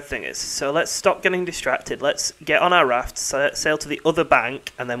what this red thing is. So let's stop getting distracted. Let's get on our raft, sail to the other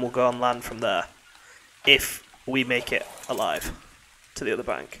bank, and then we'll go on land from there. If we make it alive to the other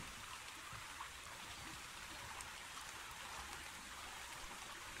bank.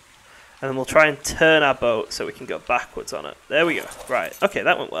 And then we'll try and turn our boat so we can go backwards on it. There we go. Right, okay,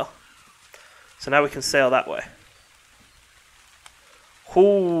 that went well. So now we can sail that way.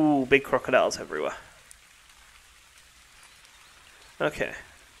 Ooh, big crocodiles everywhere. Okay.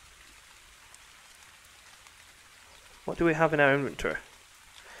 What do we have in our inventory?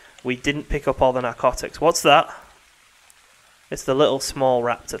 We didn't pick up all the narcotics. What's that? It's the little small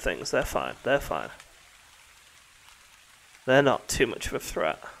raptor things. They're fine. They're fine. They're not too much of a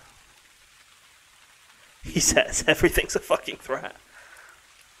threat. He says everything's a fucking threat.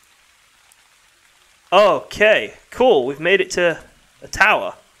 Okay, cool. We've made it to a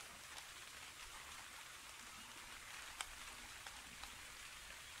tower.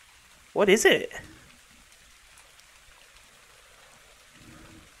 What is it?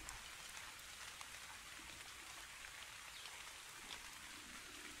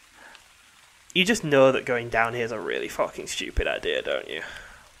 You just know that going down here is a really fucking stupid idea, don't you?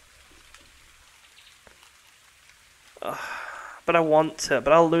 But I want to,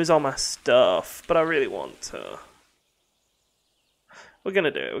 but I'll lose all my stuff. But I really want to. We're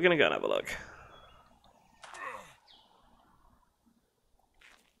gonna do it. We're gonna go and have a look.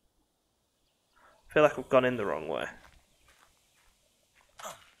 I feel like I've gone in the wrong way.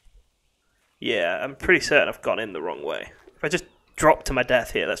 Yeah, I'm pretty certain I've gone in the wrong way. If I just drop to my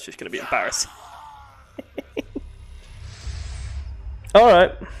death here, that's just gonna be embarrassing.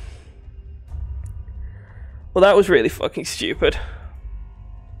 Alright. Well, that was really fucking stupid.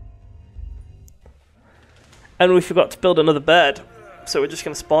 And we forgot to build another bed. So we're just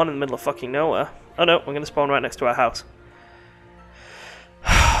going to spawn in the middle of fucking nowhere. Oh no, we're going to spawn right next to our house.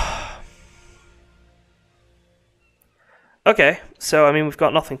 Okay, so I mean we've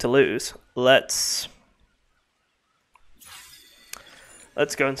got nothing to lose. Let's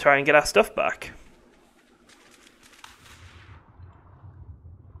go and try and get our stuff back.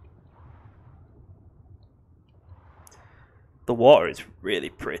 The water is really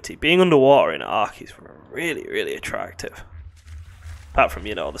pretty. Being underwater in Ark is really, really attractive. Apart from,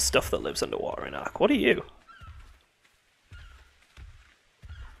 you know, the stuff that lives underwater in Ark. What are you?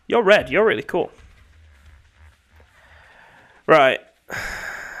 You're red. You're really cool. Right.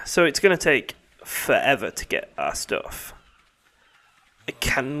 So it's going to take forever to get our stuff.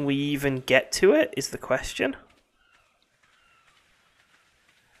 Can we even get to it, is the question.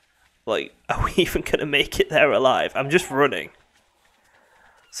 Like, are we even going to make it there alive? I'm just running.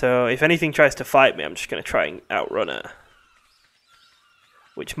 So if anything tries to fight me, I'm just going to try and outrun it.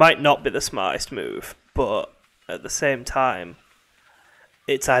 which might not be the smartest move, but at the same time,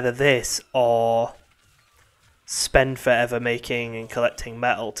 it's either this or spend forever making and collecting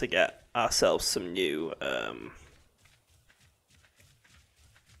metal to get ourselves some new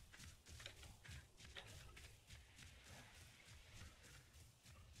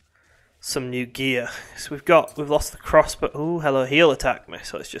gear. So we've lost the crossbow. Oh, hello, he'll attack me,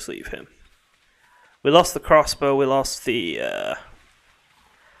 so let's just leave him. We lost the crossbow, we lost the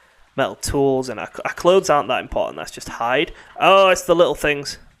metal tools, and our clothes aren't that important, that's just hide. Oh, it's the little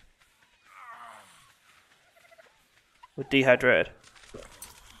things. We're dehydrated.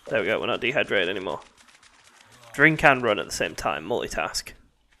 There we go, we're not dehydrated anymore. Drink and run at the same time, multitask.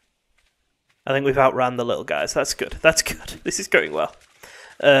 I think we've outran the little guys, that's good, that's good. This is going well.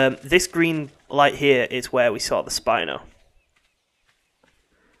 This green light here is where we saw the Spino,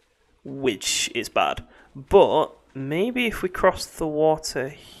 which is bad. But maybe if we cross the water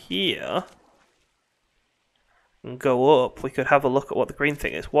here and go up, we could have a look at what the green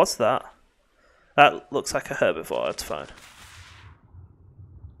thing is. What's that? That looks like a herbivore, that's fine.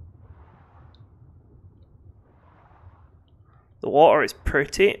 The water is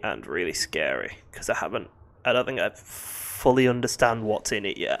pretty and really scary, because I don't think I fully understand what's in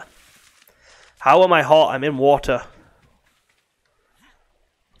it yet. How am I hot? I'm in water.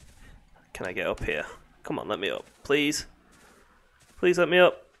 Can I get up here? Come on, let me up, please. Please let me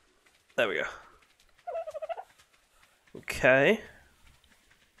up. There we go. Okay.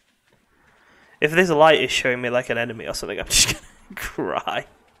 If this light is showing me like an enemy or something, I'm just gonna cry.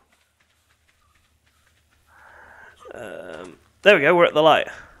 There we go, we're at the light.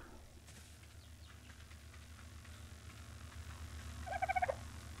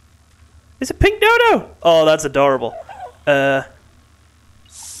 It's a pink dodo! Oh, that's adorable. No,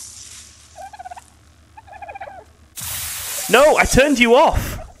 I turned you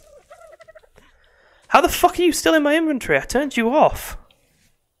off! How the fuck are you still in my inventory? I turned you off.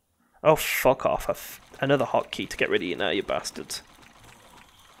 Oh, fuck off. Another hotkey to get rid of you now, you bastards.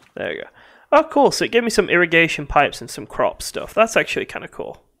 There you go. Oh, cool. So it gave me some irrigation pipes and some crop stuff. That's actually kind of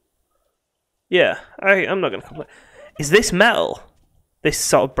cool. Yeah, I'm not going to complain. Is this metal? This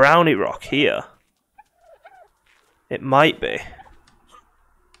sort of brownie rock here? It might be.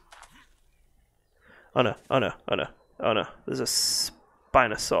 Oh no, oh no, oh no, oh no. There's a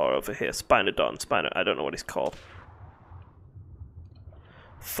Spinosaur over here. Spinodon, I don't know what he's called.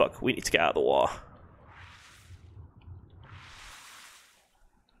 Fuck, we need to get out of the water.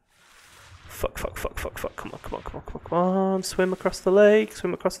 Fuck, fuck, fuck, fuck, fuck. Come on, come on, come on, come on, come on. Swim across the lake,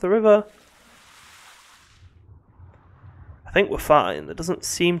 swim across the river. I think we're fine. There doesn't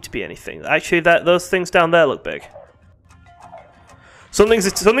seem to be anything. Actually, those things down there look big. Something's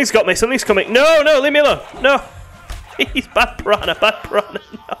got me. Something's coming. No, no, leave me alone. No. He's bad piranha, bad piranha.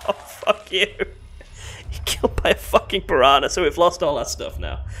 No, fuck you. You're killed by a fucking piranha, so we've lost all our stuff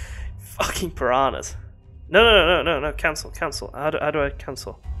now. Fucking piranhas. No, no, no, no, no, cancel, cancel. How do I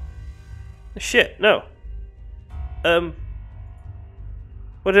cancel? Shit, no.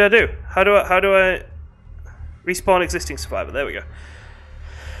 What did I do? How do I respawn existing survivor? There we go.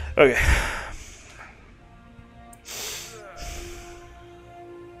 Okay.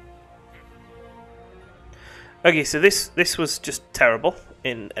 Okay, so this was just terrible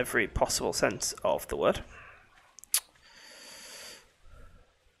in every possible sense of the word.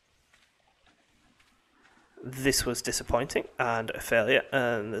 This was disappointing and a failure,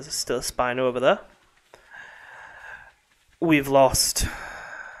 and there's still a Spino over there. We've lost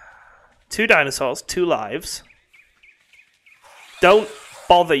 2 dinosaurs, 2 lives. Don't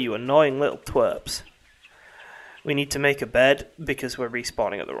bother, you annoying little twerps. We need to make a bed because we're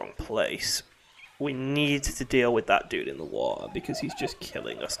respawning at the wrong place. We need to deal with that dude in the water because he's just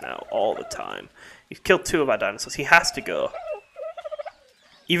killing us now all the time. He's killed 2 of our dinosaurs. He has to go.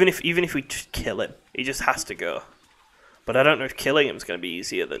 Even if we just kill him, he just has to go. But I don't know if killing him is going to be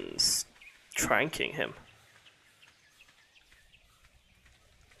easier than tranking him.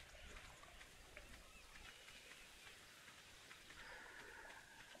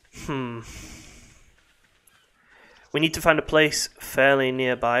 We need to find a place fairly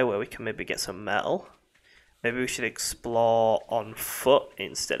nearby where we can maybe get some metal. Maybe we should explore on foot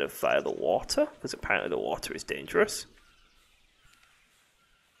instead of via the water, because apparently the water is dangerous.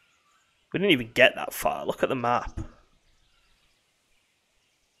 We didn't even get that far. Look at the map.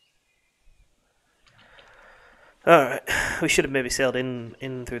 Alright, we should have maybe sailed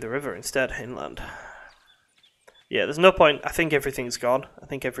in through the river instead, inland. Yeah, there's no point. I think everything's gone. I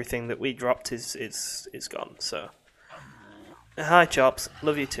think everything that we dropped is gone, so... Hi, Chops.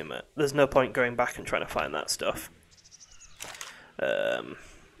 Love you too, mate. There's no point going back and trying to find that stuff.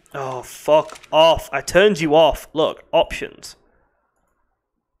 Oh, fuck off. I turned you off. Look, options.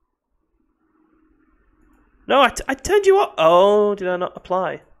 No, I turned you off. Oh, did I not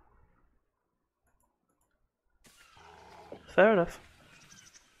apply? Fair enough.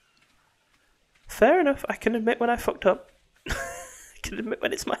 Fair enough. I can admit when I fucked up. I can admit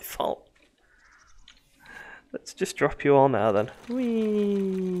when it's my fault. Let's just drop you all now then.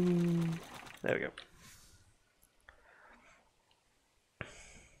 Whee! There we go.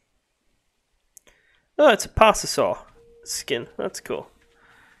 Oh, it's a Parsosaur skin. That's cool.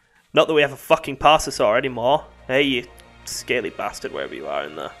 Not that we have a fucking Parsosaur anymore. Hey, you scaly bastard, wherever you are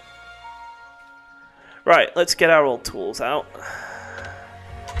in there. Right, let's get our old tools out.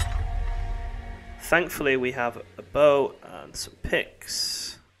 Thankfully, we have a bow and some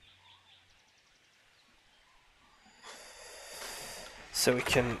picks. So we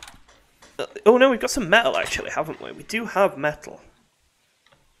can... oh no, we've got some metal actually, haven't we? We do have metal.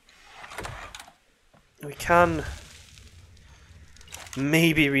 We can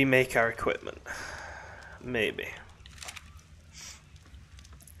maybe remake our equipment. Maybe.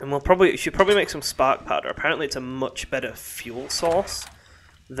 And we should probably make some spark powder. Apparently it's a much better fuel source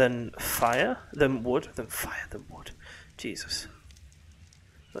than fire, than wood, than wood. Jesus.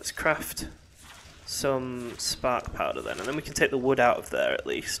 Let's craft some spark powder then, and then we can take the wood out of there at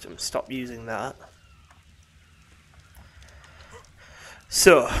least and stop using that.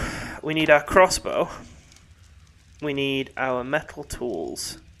 So, we need our crossbow, we need our metal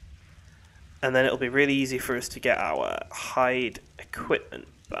tools, and then it'll be really easy for us to get our hide equipment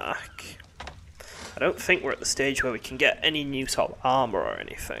back. I don't think we're at the stage where we can get any new sort of armor or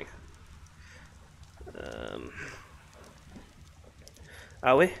anything.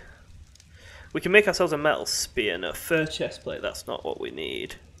 Are we? We can make ourselves a metal spear. No, fur chestplate, that's not what we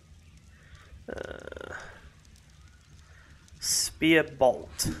need. Spear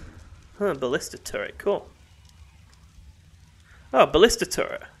bolt. Huh, ballista turret, cool. Oh, ballista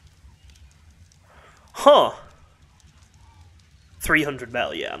turret. Huh. 300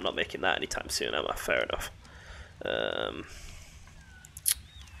 metal, yeah, I'm not making that anytime soon, am I? Fair enough.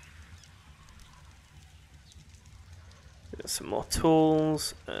 Got some more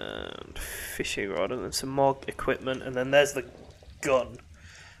tools and fishing rod, and then some more equipment, and then there's the gun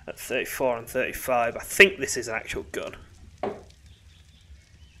at 34 and 35. I think this is an actual gun.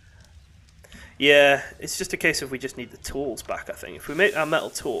 Yeah, it's just a case of we just need the tools back, I think. If we make our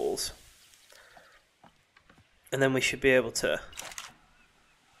metal tools, and then we should be able to...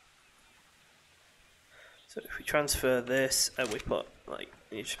 So if we transfer this, and we put, like,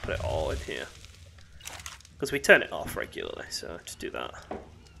 you just put it all in here. Because we turn it off regularly, so just do that.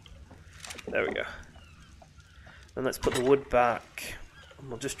 There we go. And let's put the wood back, and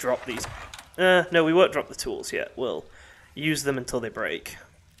we'll just drop these. No, we won't drop the tools yet. We'll use them until they break.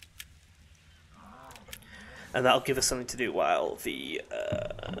 And that'll give us something to do while the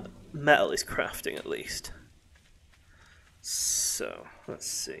metal is crafting, at least. So, let's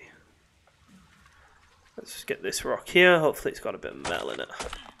see. Let's just get this rock here. Hopefully it's got a bit of metal in it.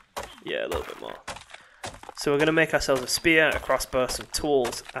 Yeah, a little bit more. So we're going to make ourselves a spear, a crossbow, some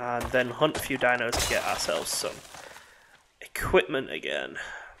tools, and then hunt a few dinos to get ourselves some equipment again.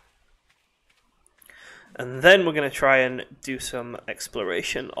 And then we're going to try and do some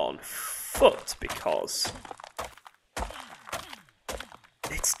exploration on foot, because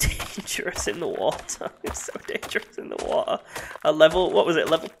it's dangerous in the water. It's so dangerous in the water. A level, what was it,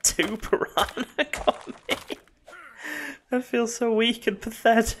 level 2 piranha got me. I feel so weak and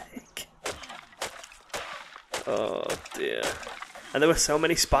pathetic. Oh dear. And there were so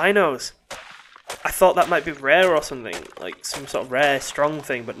many Spinos. I thought that might be rare or something, like some sort of rare, strong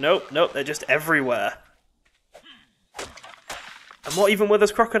thing, but nope, nope, they're just everywhere. And what even were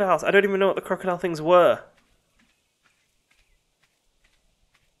those crocodiles? I don't even know what the crocodile things were.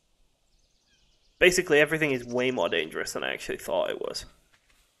 Basically, everything is way more dangerous than I actually thought it was.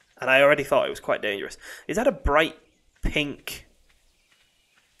 And I already thought it was quite dangerous. Is that a bright pink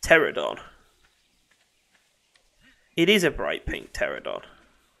pterodon? It is a bright pink pterodon.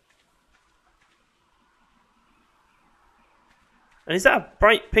 And is that a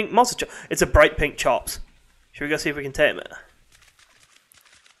bright pink monster chop? It's a bright pink chops. Should we go see if we can tame it?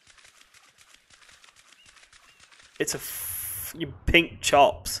 It's a pink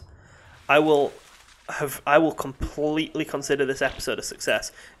chops. I will completely consider this episode a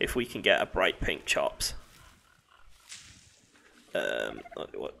success if we can get a bright pink chops.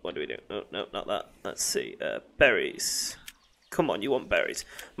 What do we do? Oh, no, not that. Let's see. Berries. Come on, you want berries.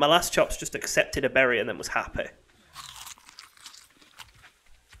 My last chops just accepted a berry and then was happy.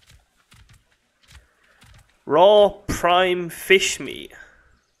 Raw prime fish meat.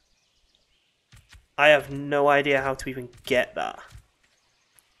 I have no idea how to even get that.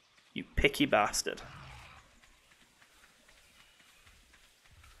 You picky bastard.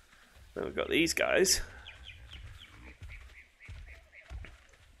 Then we've got these guys.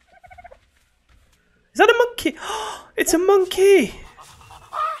 Is that a monkey? It's a monkey!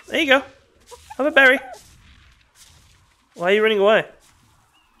 There you go. Have a berry. Why are you running away?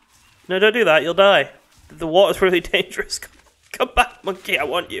 No, don't do that. You'll die. The water's really dangerous. Come back, monkey. I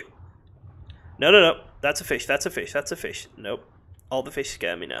want you. No, no, no. That's a fish. That's a fish. That's a fish. Nope. All the fish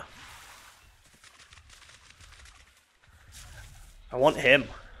scare me now. I want him.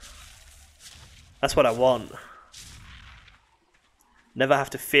 That's what I want. Never have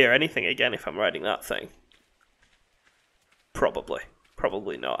to fear anything again if I'm riding that thing. Probably.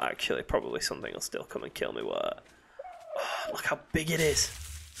 Probably not, actually. Probably something will still come and kill me. What? Oh, look how big it is.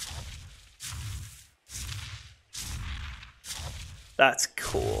 That's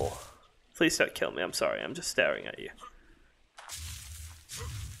cool. Please don't kill me. I'm sorry. I'm just staring at you.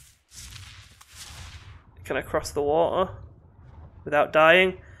 Can I cross the water without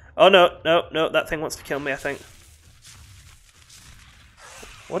dying? Oh, no, no, no. That thing wants to kill me, I think.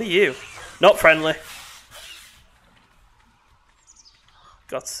 What are you? Not friendly.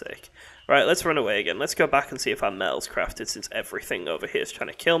 God's sake. Right, let's run away again. Let's go back and see if our metal's crafted, since everything over here is trying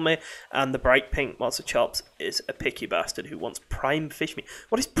to kill me. And the bright pink monster chops is a picky bastard who wants prime fish meat.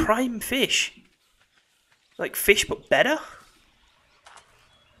 What is prime fish? Like fish but better?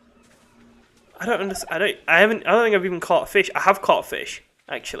 I don't understand. I don't think I've even caught a fish. I have caught a fish,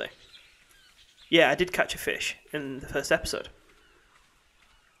 actually. Yeah, I did catch a fish in the first episode.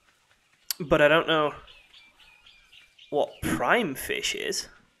 But I don't know what prime fish is.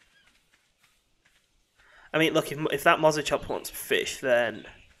 I mean, look, if that Mozzachop wants fish, then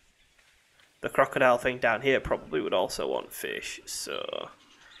the crocodile thing down here probably would also want fish. So,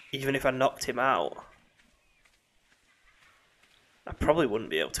 even if I knocked him out, I probably wouldn't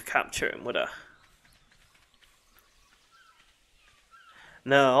be able to capture him, would I?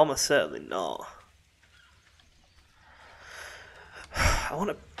 No, almost certainly not. I want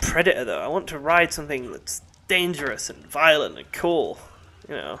a predator, though. I want to ride something that's dangerous and violent and cool.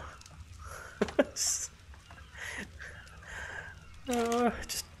 You know.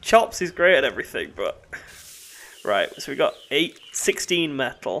 Just Chops is great at everything, but... Right, so we got 16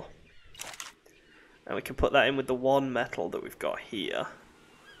 metal. And we can put that in with the 1 metal that we've got here.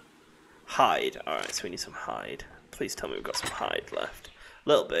 Hide. Alright, so we need some hide. Please tell me we've got some hide left. A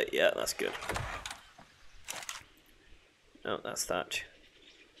little bit, yeah, that's good. No, that's thatch.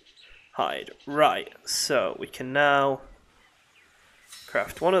 Hide. Right, so we can now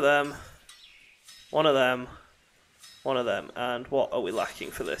craft one of them, one of them, one of them, and what are we lacking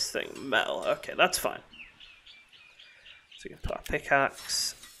for this thing? Metal. Okay, that's fine. So we can put our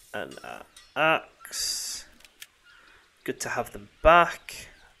pickaxe and our axe. Good to have them back.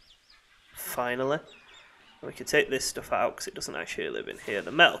 Finally. And we can take this stuff out because it doesn't actually live in here.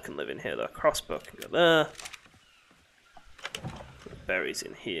 The metal can live in here, the crossbow can go there. The berries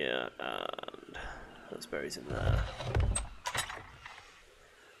in here, and those berries in there.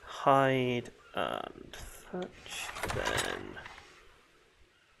 Hide and thatch, then.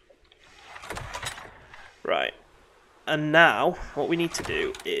 Right. And now, what we need to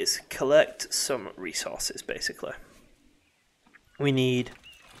do is collect some resources, basically. We need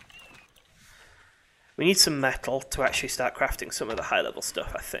some metal to actually start crafting some of the high-level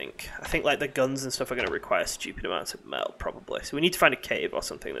stuff, I think. I think like the guns and stuff are going to require stupid amounts of metal, probably. So we need to find a cave or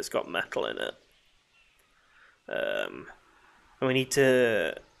something that's got metal in it. And we need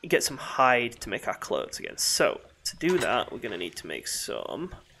to get some hide to make our clothes again. So, to do that, we're going to need to make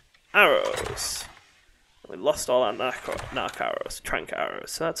some arrows. We lost all our narc arrows, trank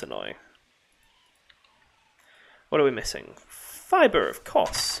arrows, so that's annoying. What are we missing? Fibre, of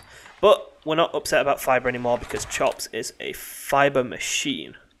course. But we're not upset about fibre anymore because Chops is a fibre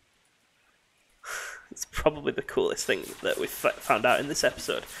machine. It's probably the coolest thing that we've found out in this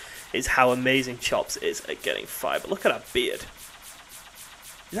episode, is how amazing Chops is at getting fibre. Look at our beard.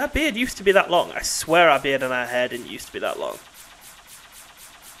 That beard used to be that long. I swear our beard and our hair didn't used to be that long.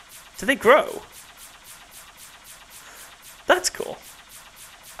 Do they grow? That's cool.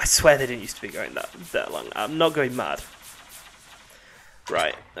 I swear they didn't used to be going that long. I'm not going mad.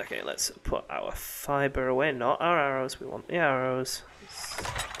 Right, okay, let's put our fibre away. Not our arrows, we want the arrows.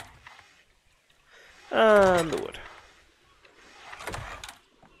 And the wood.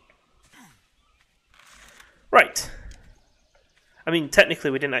 Right. I mean,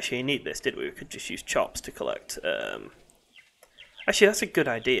 technically we didn't actually need this, did we? We could just use Chops to collect. Actually, that's a good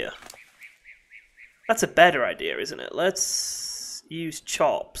idea. That's a better idea, isn't it? Let's use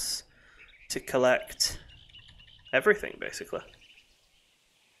chops to collect everything, basically.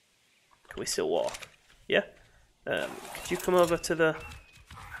 Can we still walk? Yeah. Could you come over to the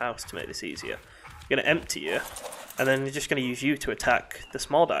house to make this easier? I'm going to empty you, and then we're just going to use you to attack the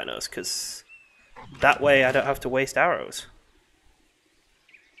small dinos, because that way I don't have to waste arrows.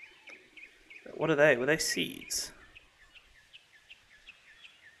 What are they? Were they seeds?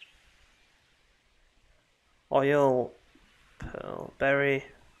 Oil, pearl, berry.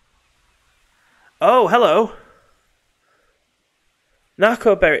 Oh, hello!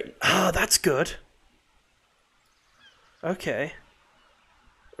 Narco berry. Oh, that's good. Okay.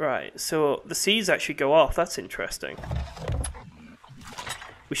 Right, so the seeds actually go off. That's interesting.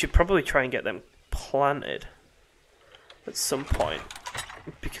 We should probably try and get them planted at some point,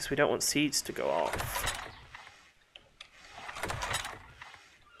 because we don't want seeds to go off.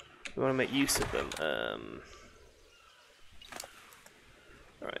 We want to make use of them.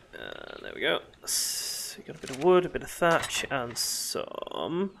 Alright, there we go. So we got a bit of wood, a bit of thatch, and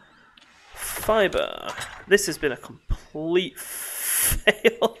some fibre. This has been a complete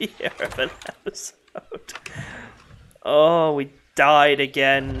failure of an episode. Oh, we died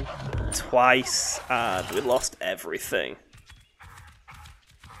again twice, and we lost everything.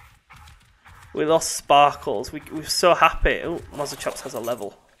 We lost sparkles. We were so happy. Oh, Chops has a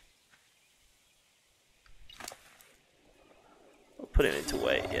level. I'll put it into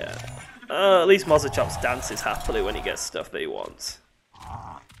weight, yeah. At least Chops dances happily when he gets stuff that he wants.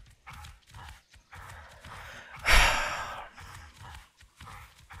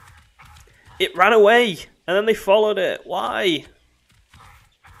 It ran away, and then they followed it. Why?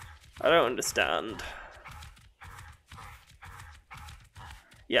 I don't understand.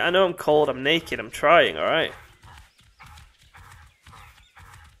 Yeah, I know I'm cold, I'm naked, I'm trying, alright?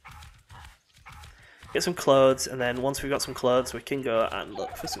 Get some clothes, and then once we've got some clothes, we can go and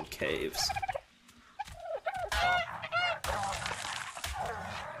look for some caves.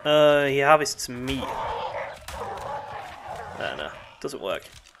 He harvests meat. No, doesn't work.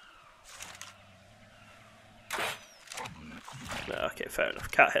 No, okay, fair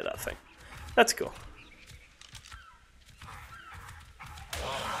enough. Can't hit that thing. That's cool.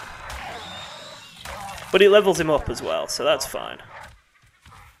 But it levels him up as well, so that's fine.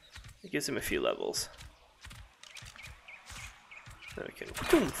 It gives him a few levels. Then we can...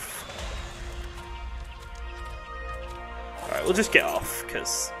 Alright, we'll just get off,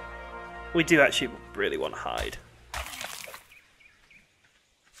 because we do actually really want to hide.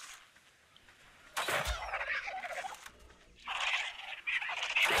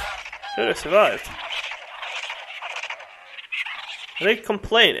 Could have survived. Are they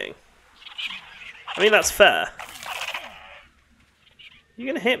complaining? I mean, that's fair. You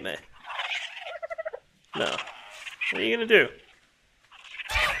gonna hit me? No. What are you gonna do?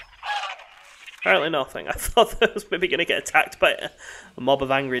 Apparently nothing. I thought that was maybe gonna get attacked by a mob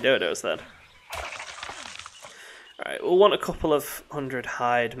of angry dodos then. Alright, we'll want a couple of 100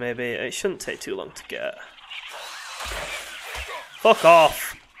 hide maybe. It shouldn't take too long to get. Fuck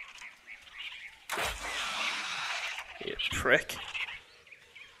off! You prick.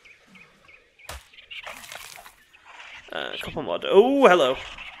 A couple more. Oh, hello.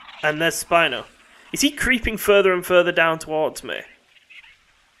 And there's Spino. Is he creeping further and further down towards me?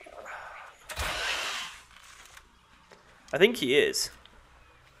 I think he is.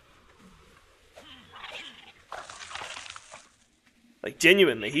 Like,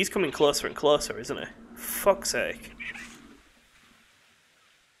 genuinely, he's coming closer and closer, isn't he? Fuck's sake.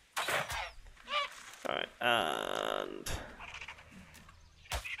 Alright, and...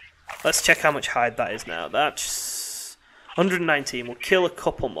 let's check how much hide that is now. That's 119. We'll kill a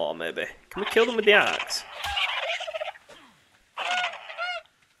couple more, maybe. Can we kill them with the axe?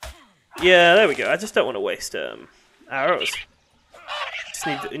 Yeah, there we go. I just don't want to waste arrows.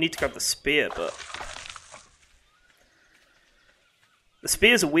 We need to grab the spear, but... the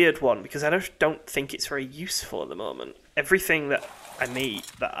spear's a weird one, because I don't think it's very useful at the moment. Everything that I meet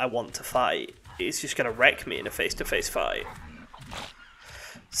that I want to fight is just going to wreck me in a face-to-face fight.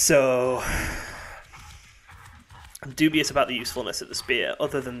 So... I'm dubious about the usefulness of the spear,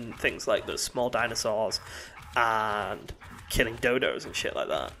 other than things like those small dinosaurs and killing dodos and shit like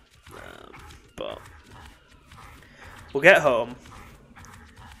that. But we'll get home.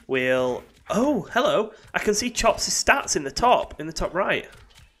 We'll... oh, hello! I can see Chops' stats in the top right.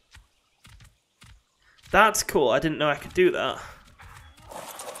 That's cool. I didn't know I could do that.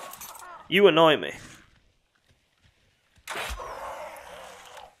 You annoy me.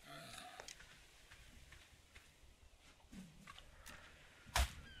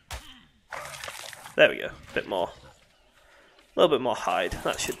 There we go. A bit more. A little bit more hide.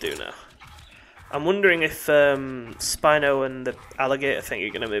 That should do now. I'm wondering if Spino and the alligator thing are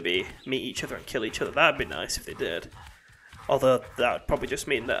going to maybe meet each other and kill each other. That'd be nice if they did. Although that would probably just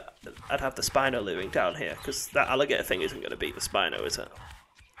mean that I'd have the Spino living down here, because that alligator thing isn't going to beat the Spino, is it?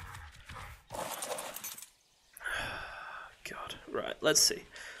 God. Right, let's see.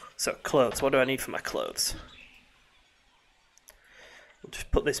 So, clothes. What do I need for my clothes? We'll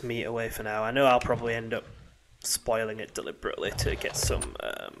just put this meat away for now. I know I'll probably end up spoiling it deliberately to get some...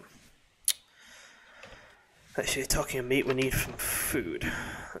 Actually, talking of meat, we need some food.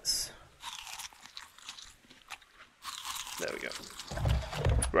 There we go.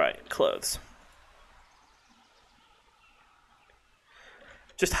 Right, clothes.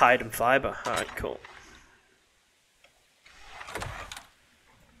 Just hide and fibre. Alright, cool.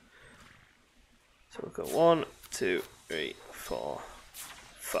 So we've got 1, 2, 3, 4,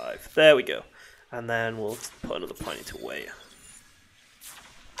 5. There we go. And then we'll put another point away.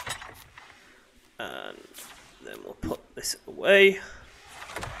 And then we'll put this away.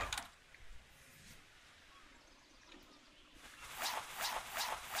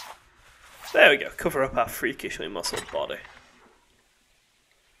 There we go. Cover up our freakishly muscled body.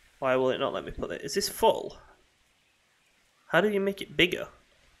 Why will it not let me put it? Is this full? How do you make it bigger?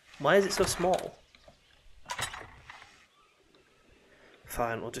 Why is it so small?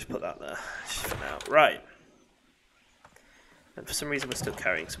 Fine, we'll just put that there. Just for now. Right. And for some reason we're still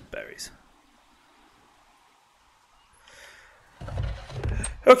carrying some berries.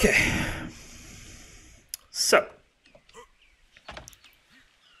 Okay. So.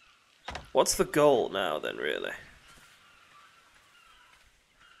 What's the goal now then, really?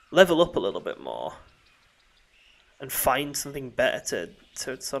 Level up a little bit more. And find something better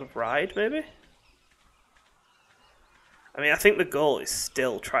to sort of ride, maybe? I mean, I think the goal is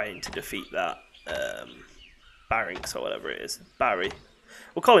still trying to defeat that Barynx or whatever it is. Barry.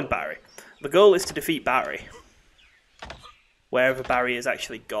 We'll call him Barry. The goal is to defeat Barry. Wherever Barry is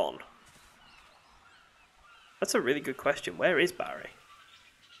actually gone. That's a really good question. Where is Barry?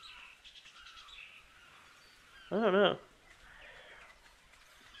 I don't know.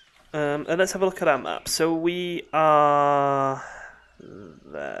 And let's have a look at our map. So we are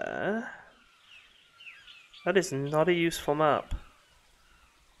there. That is not a useful map.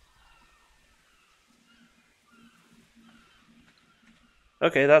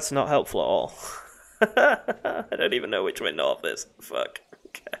 Okay, that's not helpful at all. I don't even know which way north is. Fuck.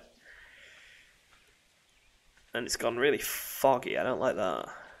 Okay. And it's gone really foggy. I don't like that.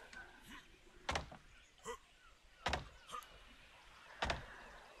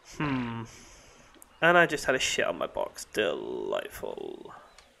 And I just had a shit on my box. Delightful.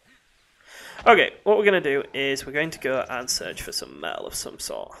 Okay, what we're going to do is we're going to go and search for some metal of some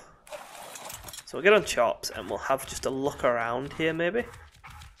sort. So we'll get on chops and we'll have just a look around here maybe.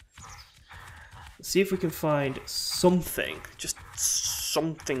 See if we can find something. Just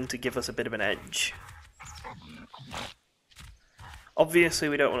something to give us a bit of an edge. Obviously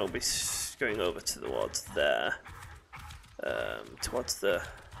we don't want to be going over towards there. Towards the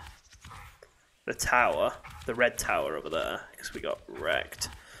tower, the red tower over there, because we got wrecked.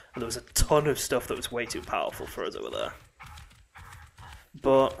 And there was a ton of stuff that was way too powerful for us over there.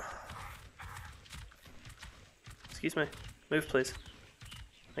 But... Excuse me. Move, please.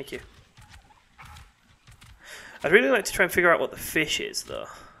 Thank you. I'd really like to try and figure out what the fish is, though.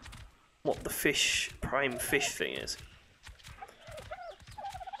 What the prime fish thing is.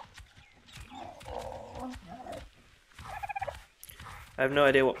 I have no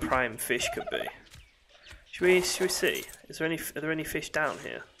idea what prime fish could be. Should we see? Are there any fish down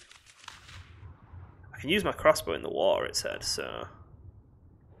here? I can use my crossbow in the water, it said, so...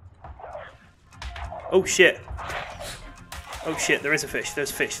 Oh shit! Oh shit, there is a fish,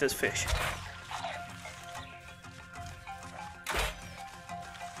 there's fish.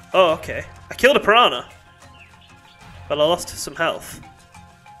 Oh, okay. I killed a piranha! But I lost some health.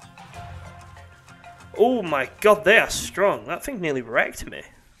 Oh my god, they are strong. That thing nearly wrecked me.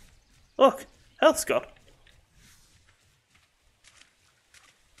 Look, health's gone.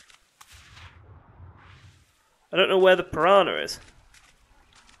 I don't know where the piranha is.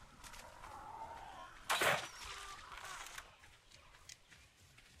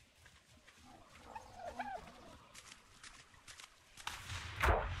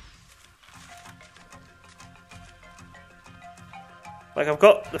 Like, I've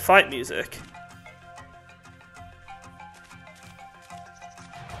got the fight music.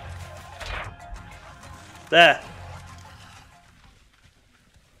 There.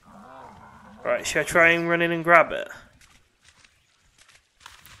 Right, should I try and run in and grab it?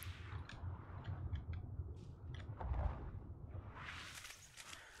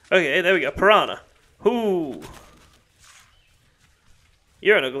 Okay, there we go. Piranha. Ooh.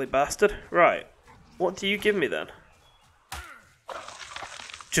 You're an ugly bastard. Right. What do you give me then?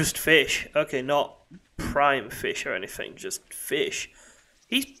 Just fish. Okay, not prime fish or anything. Just fish.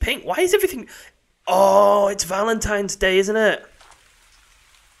 He's pink. Why is everything... Oh, it's Valentine's Day, isn't it?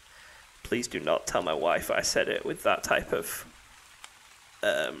 Please do not tell my wife I said it with that type of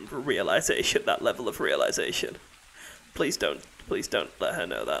realization, that level of realization. Please don't let her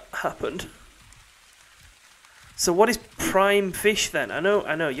know that happened. So what is prime fish then? I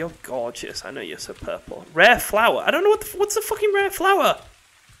know, you're gorgeous. I know you're so purple. Rare flower. I don't know what's the fucking rare flower?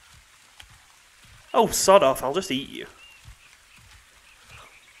 Oh, sod off. I'll just eat you.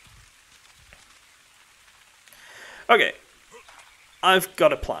 Okay. I've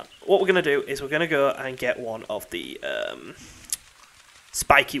got a plan. What we're going to do is we're going to go and get one of the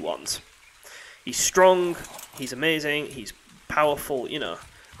spiky ones. He's strong. He's amazing. He's powerful. You know.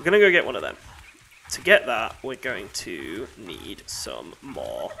 We're going to go get one of them. To get that, we're going to need some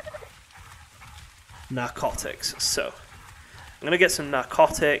more narcotics. So, I'm going to get some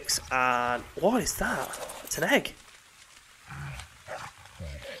narcotics, and... What is that? It's an egg.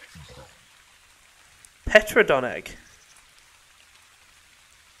 Petrodon egg.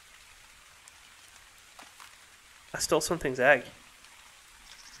 I stole something's egg.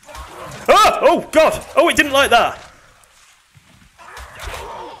 Ah! Oh, God! Oh, it didn't like that!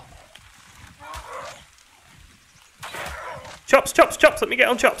 Chops, chops, chops! Let me get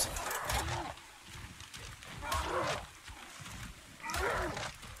on chops.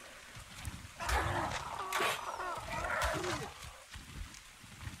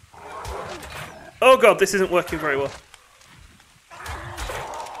 Oh God, this isn't working very well.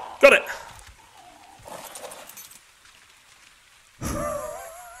 Got it!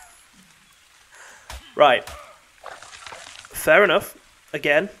 Right. Fair enough.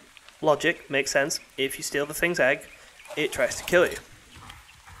 Again, logic makes sense. If you steal the thing's egg, it tries to kill you.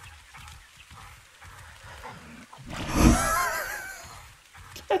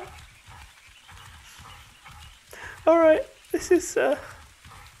 Alright, this is, I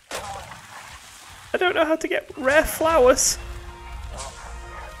don't know how to get rare flowers.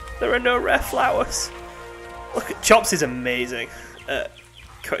 There are no rare flowers. Look at Chops is amazing at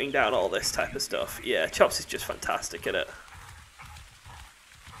cutting down all this type of stuff. Yeah, Chops is just fantastic at it.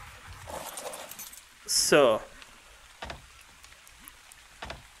 So,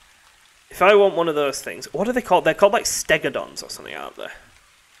 if I want one of those things, what are they called? They're called like stegodons or something, aren't they?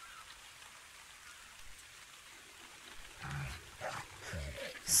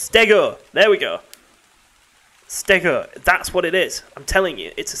 Stego! There we go. Stego. That's what it is. I'm telling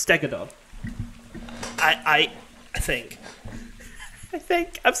you, it's a stegodon. I think. I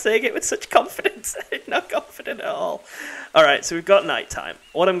think. I'm saying it with such confidence. I'm not confident at all. Alright, so we've got nighttime.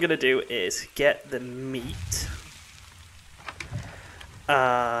 What I'm going to do is get the meat.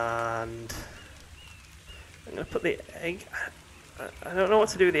 And I'm going to put the egg... I don't know what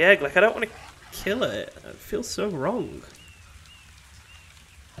to do with the egg. Like, I don't want to kill it. It feels so wrong.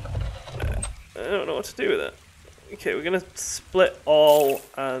 I don't know what to do with it. Okay, we're going to split all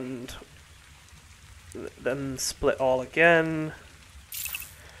and then split all again.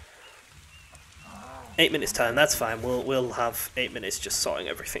 8 minutes time, that's fine. We'll have 8 minutes just sorting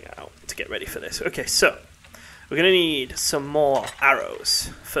everything out to get ready for this. Okay, so we're going to need some more arrows.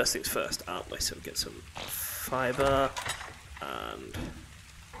 First things first, aren't we? So we get some fiber and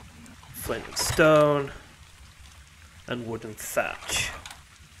flint and stone and wooden thatch.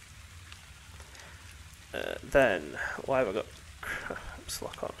 Then, why have I got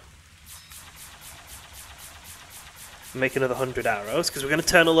lock on? Make another 100 arrows, because we're going to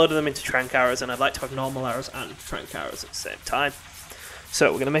turn a load of them into trank arrows, and I'd like to have normal arrows and trank arrows at the same time. So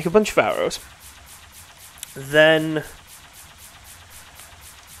we're going to make a bunch of arrows. Then,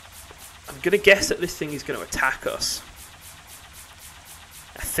 I'm going to guess that this thing is going to attack us.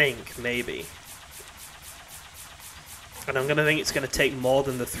 I think, maybe. And I'm going to think it's going to take more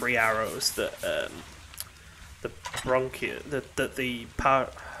than the 3 arrows that the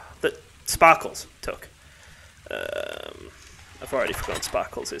Sparkles took. I've already forgotten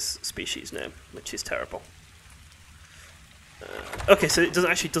Sparkles' species name, which is terrible. Okay, so it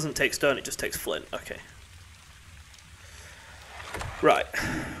doesn't take stone, it just takes flint. Okay. Right.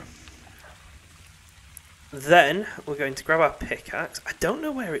 Then we're going to grab our pickaxe. I don't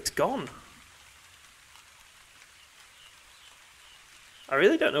know where it's gone. I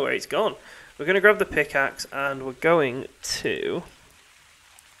really don't know where it's gone. We're going to grab the pickaxe and we're going to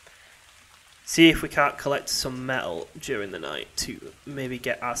see if we can't collect some metal during the night to maybe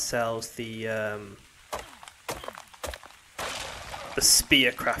get ourselves the the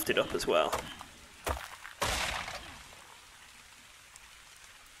spear crafted up as well.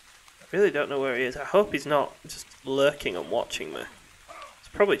 I really don't know where he is. I hope he's not just lurking and watching me. He's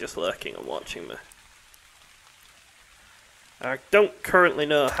probably just lurking and watching me. I don't currently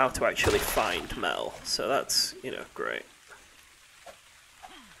know how to actually find metal, so that's, you know, great.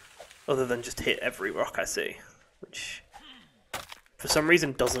 Other than just hit every rock I see, which for some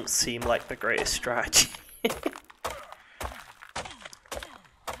reason doesn't seem like the greatest strategy.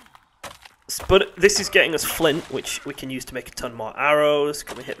 But this is getting us flint, which we can use to make a ton more arrows.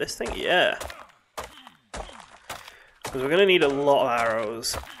 Can we hit this thing? Yeah. Because we're going to need a lot of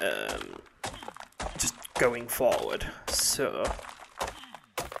arrows just going forward. So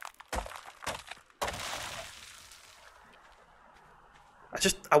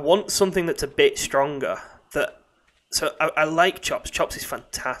I want something that's a bit stronger. So I like Chops. Chops is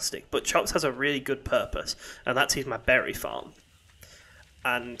fantastic, but Chops has a really good purpose, and that's he's my berry farm.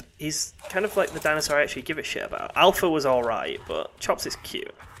 And he's kind of like the dinosaur I actually give a shit about. Alpha was alright, but Chops is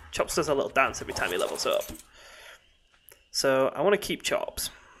cute. Chops does a little dance every time he levels up. So I want to keep Chops.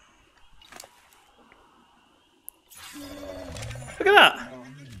 Look at that!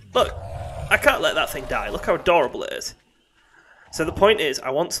 Look, I can't let that thing die. Look how adorable it is. So the point is, I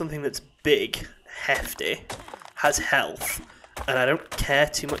want something that's big, hefty, has health, and I don't care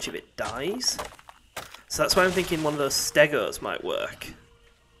too much if it dies. So that's why I'm thinking one of those stegos might work.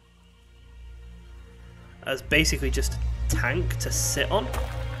 As basically just a tank to sit on,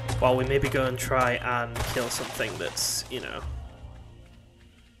 while we maybe go and try and kill something that's, you know...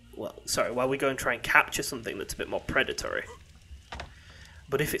 Well, sorry, while we go and try and capture something that's a bit more predatory.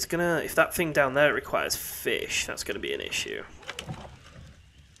 But if that thing down there requires fish, that's gonna be an issue.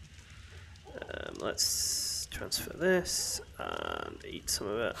 Let's transfer this and eat some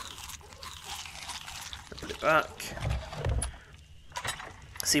of it. And put it back.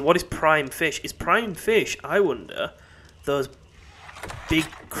 See, what is prime fish? Is prime fish, I wonder, those big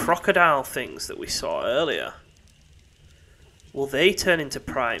crocodile things that we saw earlier? Will they turn into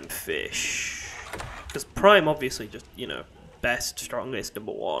prime fish? Because prime, obviously, just, you know, best, strongest,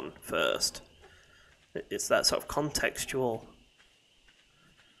 number one, first. It's that sort of contextual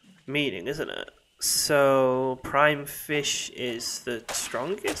meaning, isn't it? So, prime fish is the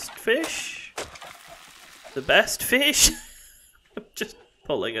strongest fish? The best fish? I'm just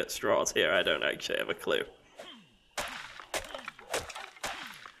pulling at straws here, I don't actually have a clue.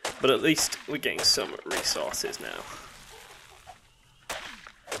 But at least we're getting some resources now.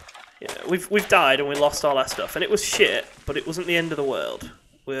 Yeah, we've died and we lost all our stuff, and it was shit, but it wasn't the end of the world.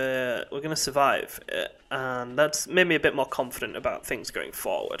 We're gonna survive it, and that's made me a bit more confident about things going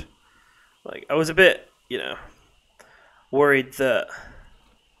forward. Like, I was a bit, you know, worried that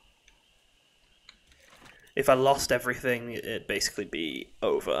if I lost everything, it'd basically be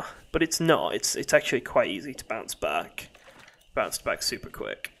over. But it's not. It's actually quite easy to bounce back. Bounced back super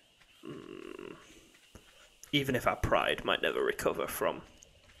quick. Even if our pride might never recover from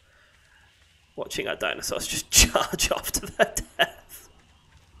watching our dinosaurs just charge off to their death.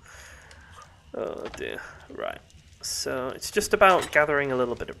 Oh dear. Right. So it's just about gathering a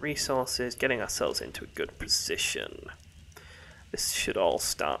little bit of resources, getting ourselves into a good position. This should all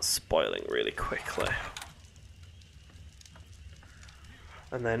start spoiling really quickly.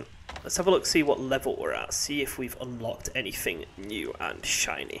 And then let's have a look, see what level we're at, see if we've unlocked anything new and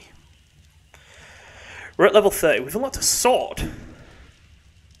shiny. We're at level 30, we've unlocked a sword.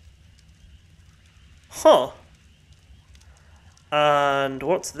 Huh. And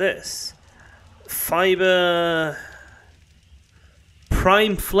what's this? Fiber...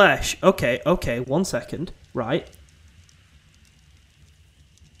 Prime flesh. Okay, 1 second. Right.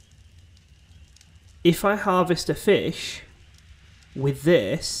 If I harvest a fish with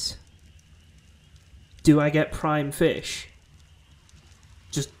this, do I get prime fish?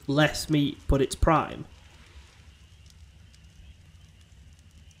 Just less meat, but it's prime.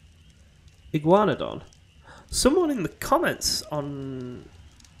 Iguanodon. Someone in the comments on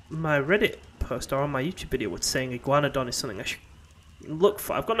my Reddit post or on my YouTube video was saying Iguanodon is something I should look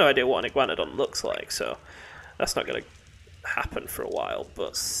for. I've got no idea what an Iguanodon looks like, so that's not going to happen for a while,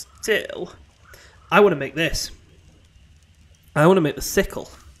 but still, I want to make this. I want to make the sickle.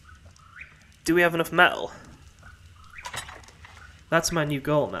 Do we have enough metal? That's my new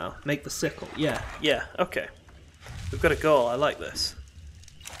goal now. Make the sickle. Yeah, okay. We've got a goal. I like this.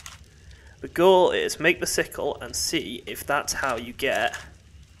 The goal is make the sickle and see if that's how you get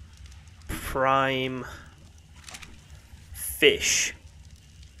prime fish.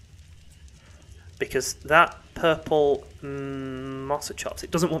 Because that purple Mosachops,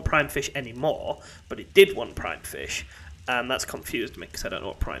 it doesn't want prime fish anymore, but it did want prime fish. And that's confused me because I don't know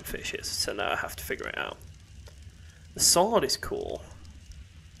what prime fish is, so now I have to figure it out. The sword is cool.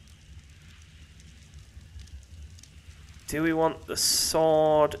 Do we want the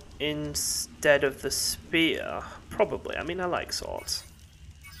sword instead of the spear? Probably. I mean, I like swords.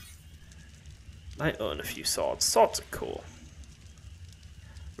 I own a few swords. Swords are cool.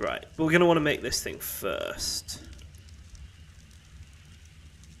 Right, but we're going to want to make this thing first.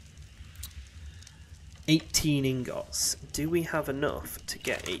 18 ingots. Do we have enough to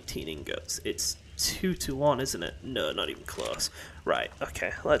get 18 ingots? It's 2 to 1, isn't it? No, not even close. Right,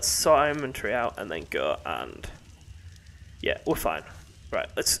 okay. Let's sort our inventory out and then go and... Yeah, we're fine. Right,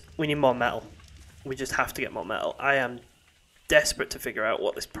 we need more metal. We just have to get more metal. I am desperate to figure out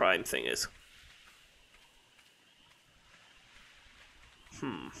what this prime thing is.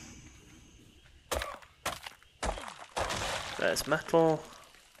 There's metal.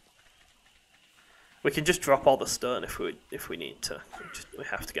 We can just drop all the stone if we need to. We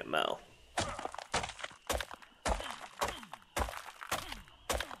have to get metal.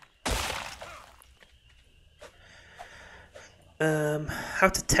 How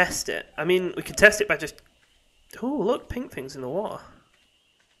to test it? I mean, we can test it by just... Oh, look, pink things in the water.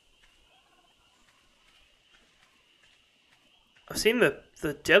 I've seen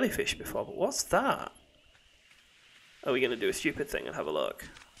the jellyfish before, but what's that? Are we going to do a stupid thing and have a look?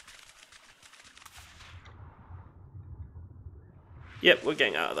 Yep, we're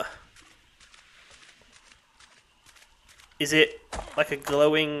getting out of there. Is it like a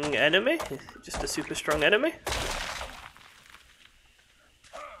glowing enemy? Just a super strong enemy?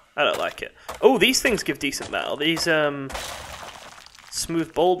 I don't like it. Oh, these things give decent metal. These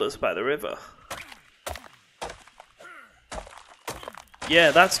smooth boulders by the river.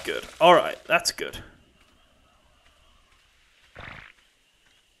 Yeah, that's good. Alright, that's good.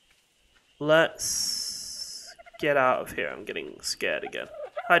 Let's get out of here. I'm getting scared again.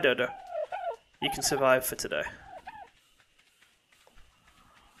 Hi, Dodo. You can survive for today.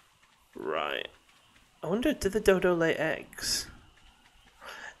 Right. I wonder, did the dodo lay eggs?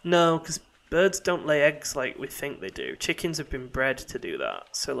 No, because birds don't lay eggs like we think they do. Chickens have been bred to do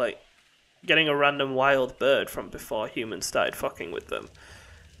that. So, like, getting a random wild bird from before humans started fucking with them,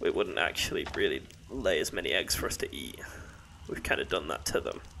 it wouldn't actually really lay as many eggs for us to eat. We've kind of done that to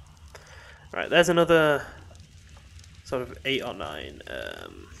them. Right, there's another sort of 8 or 9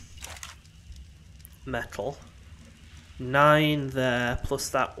 metal. 9 there, plus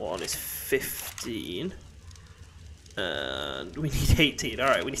that one is 15. And we need 18.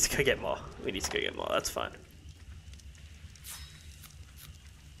 Alright, we need to go get more. We need to go get more, that's fine.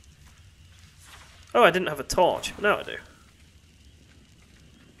 Oh, I didn't have a torch. Now I do.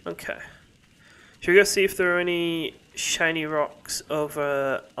 Okay. Should we go see if there are any shiny rocks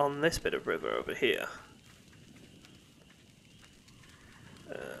over on this bit of river over here?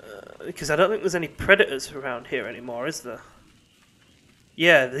 Because I don't think there's any predators around here anymore, is there?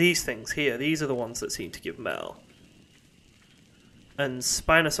 Yeah, these things here. These are the ones that seem to give metal. And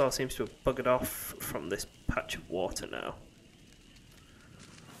Spinosaur seems to have buggered off from this patch of water now.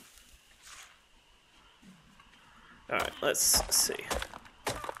 Alright, let's see.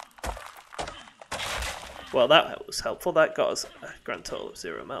 Well, that was helpful. That got us a grand total of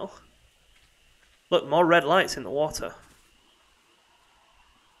 0 metal. Look, more red lights in the water.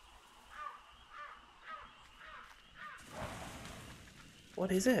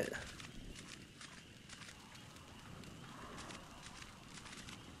 What is it?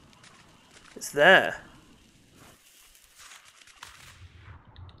 It's there.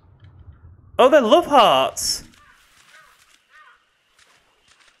 Oh, they're love hearts!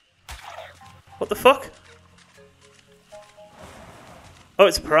 What the fuck? Oh,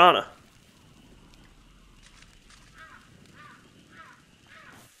 it's a piranha.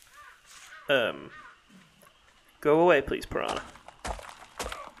 Go away, please, piranha.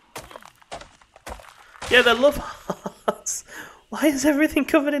 Yeah, they're love hearts. Why is everything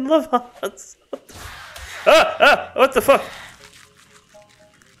covered in love hearts? What the fuck?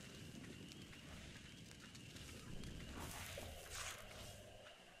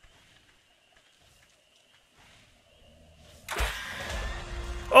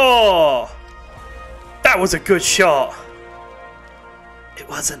 Oh! That was a good shot! It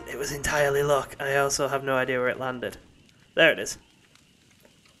wasn't, it was entirely luck. I also have no idea where it landed. There it is.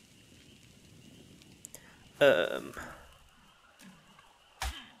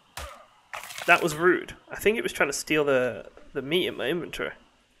 That was rude. I think it was trying to steal the meat in my inventory.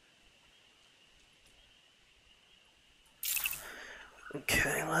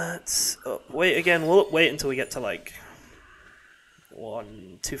 Okay, let's wait again. We'll wait until we get to like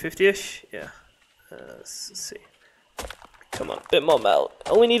 250-ish. Yeah. Let's see. Come on, bit more melt.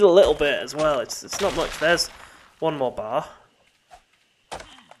 Oh, we need a little bit as well. It's not much. There's one more bar.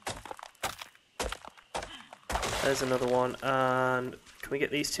 There's another one, and can we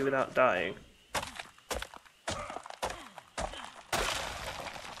get these two without dying?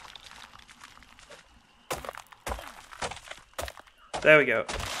 There we go.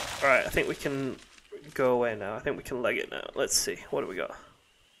 Alright, I think we can go away now. I think we can leg it now. Let's see. What do we got?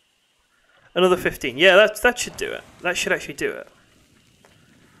 Another 15. Yeah, that should do it. That should actually do it.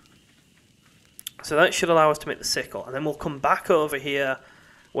 So that should allow us to make the sickle. And then we'll come back over here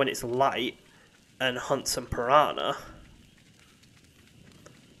when it's light and hunt some piranha.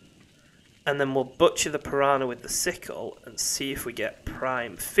 And then we'll butcher the piranha with the sickle and see if we get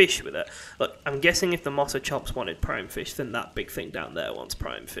prime fish with it. Look, I'm guessing if the Mossa Chops wanted prime fish, then that big thing down there wants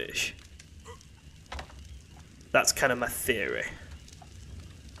prime fish. That's kind of my theory.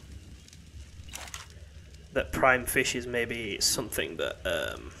 That prime fish is maybe something that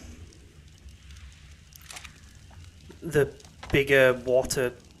the bigger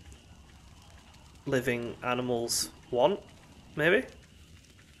water living animals want, maybe?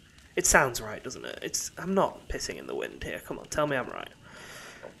 It sounds right, doesn't it? I'm not pissing in the wind here. Come on, tell me I'm right.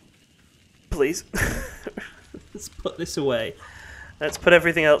 Please. Let's put this away. Let's put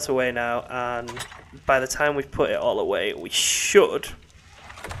everything else away now, and by the time we've put it all away, we should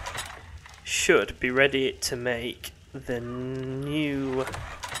be ready to make the new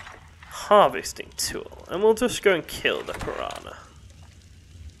harvesting tool. And we'll just go and kill the piranha.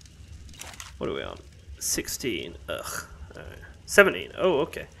 What are we on? 16. Ugh. 17. Oh,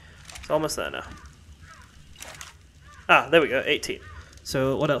 okay. It's almost there now. Ah, there we go, 18.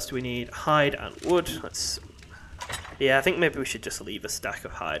 So what else do we need? Hide and wood. Yeah, I think maybe we should just leave a stack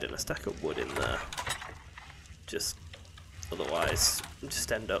of hide and a stack of wood in there. Just otherwise,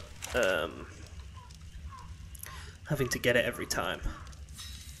 just end up having to get it every time.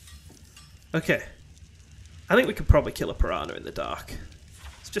 Okay. I think we could probably kill a piranha in the dark.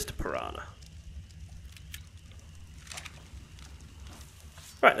 It's just a piranha.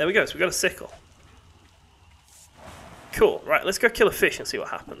 Right, there we go. So we've got a sickle. Cool. Right, let's go kill a fish and see what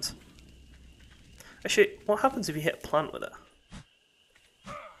happens. Actually, what happens if you hit a plant with it?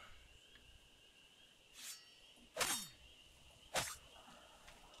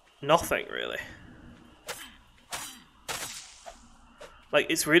 Nothing, really. Like,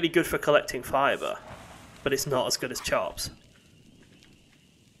 it's really good for collecting fibre, but it's not as good as chops.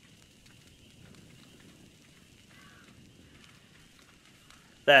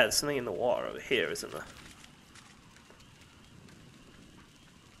 There's something in the water over here, isn't there?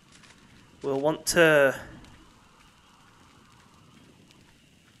 We'll want to...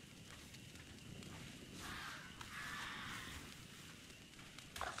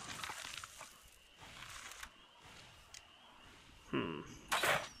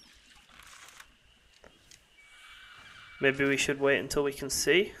 Maybe we should wait until we can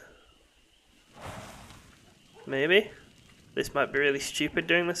see. Maybe. This might be really stupid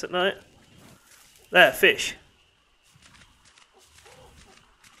doing this at night. There, fish.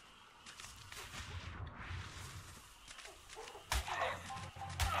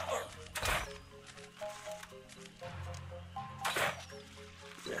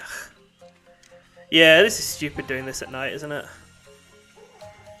 Ugh. Yeah, this is stupid doing this at night, isn't it?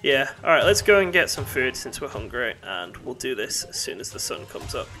 Yeah, alright, let's go and get some food since we're hungry, and we'll do this as soon as the sun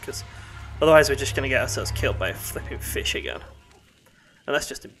comes up, because otherwise we're just going to get ourselves killed by a flipping fish again. And that's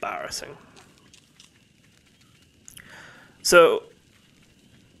just embarrassing. So,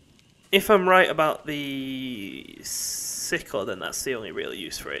 if I'm right about the sickle, then that's the only real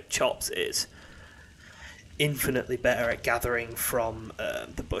use for it. Chops is infinitely better at gathering from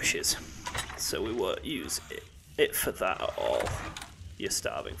the bushes, so we won't use it for that at all. You're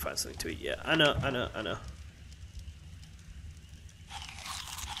starving, find something to eat. Yeah, I know. Alright,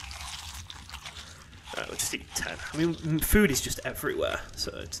 we'll just eat 10. I mean, food is just everywhere,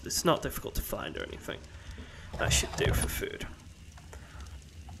 so it's not difficult to find or anything. That should do for food.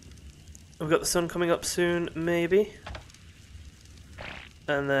 We've got the sun coming up soon, maybe.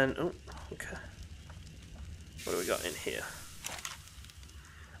 And then, oh, okay. What do we got in here?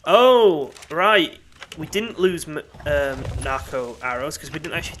 Oh, right. We didn't lose narco arrows because we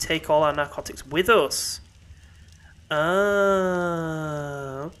didn't actually take all our narcotics with us. Okay.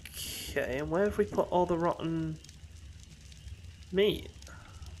 And where have we put all the rotten meat?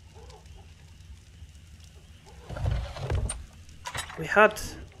 We had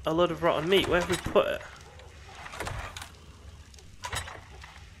a lot of rotten meat. Where have we put it?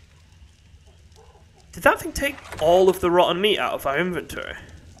 Did that thing take all of the rotten meat out of our inventory?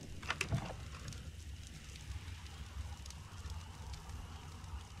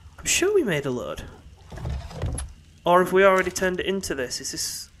 I'm sure we made a load. Or have we already turned it into this? Is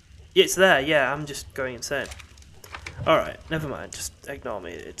this... Yeah, it's there, yeah, I'm just going insane. Alright, never mind, just ignore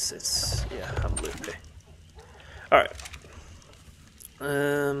me, it's... Yeah, I'm loopy. Alright.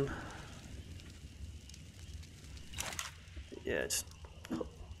 Yeah, just put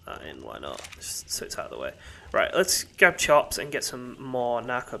that in, why not? Just so it's out of the way. Right, let's grab chops and get some more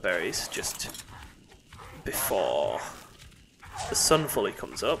narco berries just before the sun fully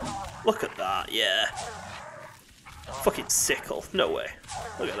comes up. Look at that, yeah. Fucking sickle, no way.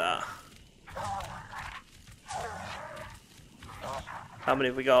 Look at that. How many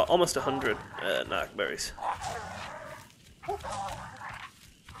have we got? Almost 100 narco berries. I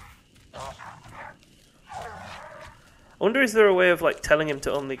wonder, is there a way of like telling him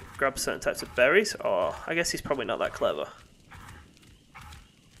to only grab certain types of berries, or I guess he's probably not that clever.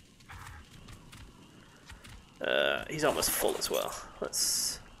 He's almost full as well.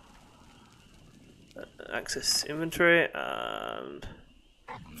 Let's access inventory and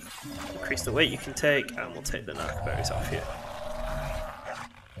increase the weight you can take, and we'll take the narco berries off here.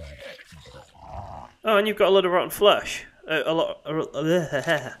 Oh, and you've got a lot of rotten flesh. A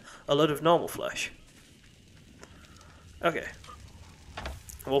lot of normal flesh. Okay.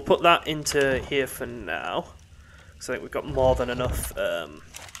 We'll put that into here for now. So I think we've got more than enough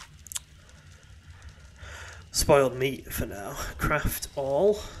spoiled meat for now. Craft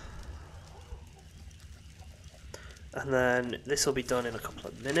all. And then this will be done in a couple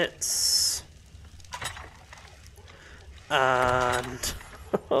of minutes. And...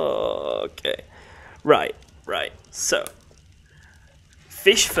 okay. Right. So,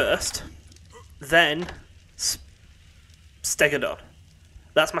 fish first, then stegodon.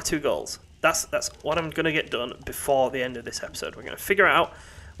 That's my two goals. That's what I'm going to get done before the end of this episode. We're going to figure out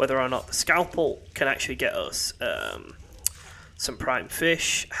whether or not the scalpel can actually get us some prime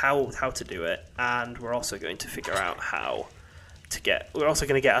fish, how to do it, and we're also going to figure out how to get... We're also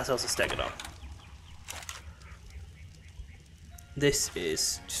going to get ourselves a stegodon. This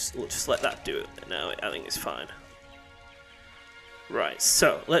is... We'll just let that do it now. I think it's fine. Right,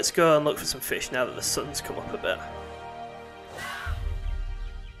 so let's go and look for some fish now that the sun's come up a bit.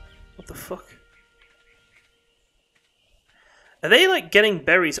 What the fuck? Are they like getting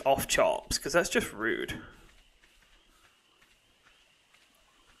berries off chops? Because that's just rude.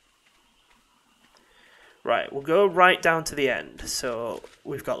 Right, we'll go right down to the end, so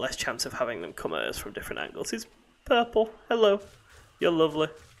we've got less chance of having them come at us from different angles. It's purple. Hello. You're lovely.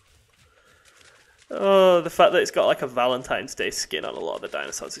 Oh, the fact that it's got like a Valentine's Day skin on a lot of the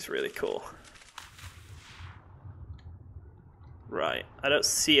dinosaurs is really cool. Right, I don't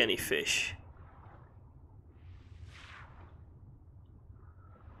see any fish.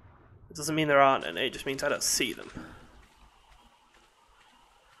 It doesn't mean there aren't any, it just means I don't see them.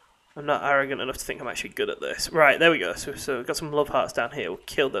 I'm not arrogant enough to think I'm actually good at this. Right, there we go. So we've got some love hearts down here. We'll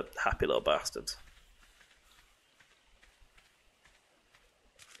kill the happy little bastards.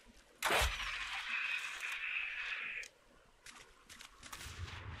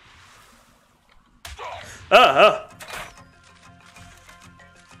 Ah!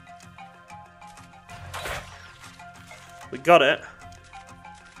 We got it.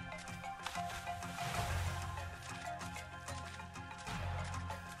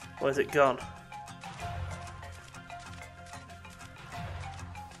 Where's it gone?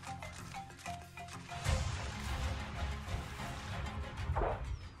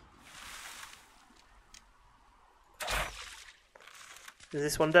 Is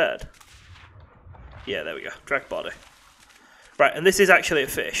this one dead? Yeah, there we go. Drag body. Right, and this is actually a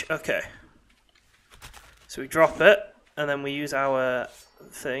fish. Okay. So we drop it, and then we use our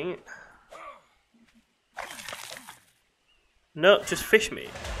thing. No, just fish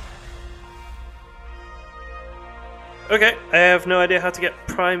meat. Okay, I have no idea how to get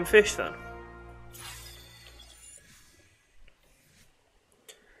prime fish then.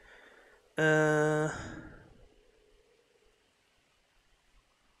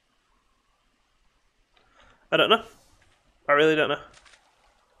 I don't know. I really don't know.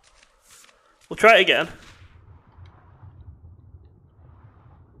 We'll try it again.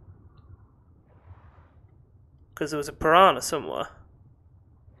 Because there was a piranha somewhere.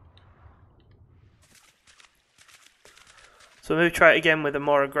 So maybe try it again with a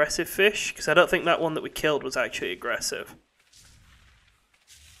more aggressive fish, because I don't think that one that we killed was actually aggressive.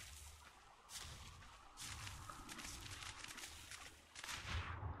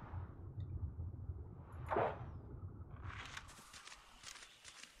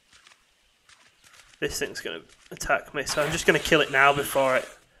 This thing's going to attack me, so I'm just going to kill it now before it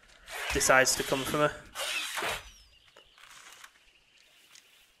decides to come for me.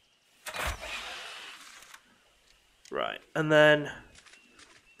 Right, and then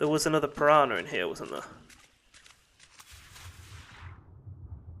there was another piranha in here, wasn't there?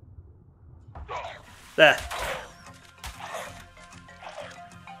 There.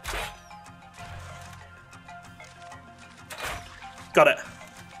 Got it.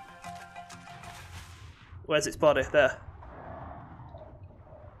 Where's its body? There.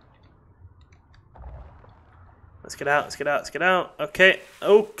 Let's get out, let's get out, let's get out. Okay.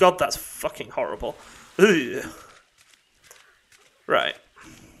 Oh god, that's fucking horrible. Ugh. Right.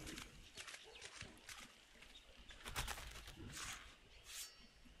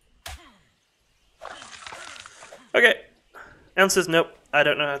 Okay. Answer's nope. I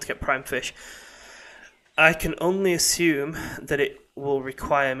don't know how to get prime fish. I can only assume that it will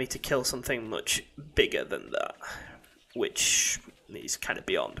require me to kill something much bigger than that, which is kind of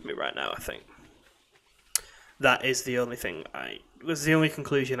beyond me right now, I think. That is the only thing was the only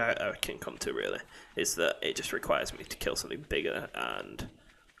conclusion I can come to, really, is that it just requires me to kill something bigger and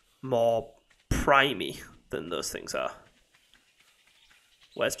more primey than those things are.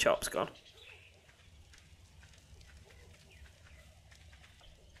 Where's Chops gone?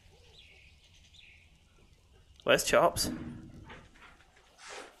 Where's Chops?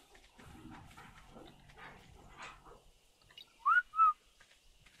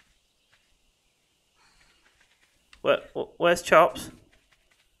 Where's Chops?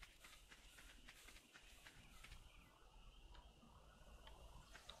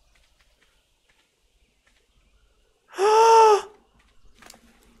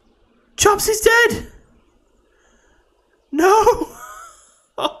 Chops is dead! No!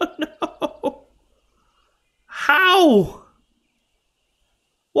 Oh no! How?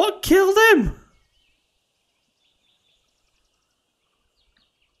 What killed him?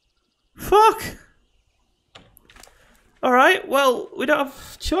 Fuck! Alright, well, we don't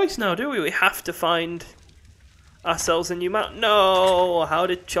have a choice now, do we? We have to find ourselves a new map. No! How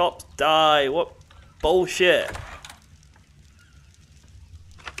did Chops die? What bullshit?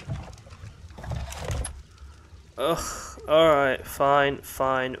 Ugh, alright, fine.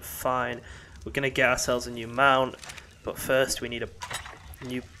 We're gonna get ourselves a new mount, but first we need a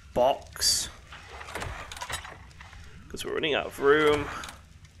new box. Because we're running out of room.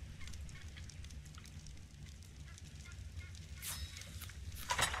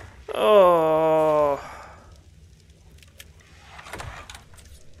 Oh.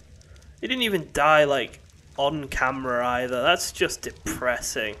 He didn't even die, like, on camera either. That's just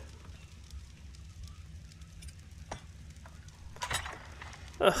depressing.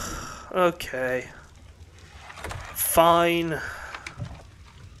 Ugh, okay. Fine.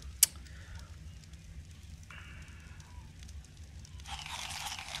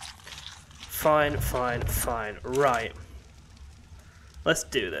 Fine. Right. Let's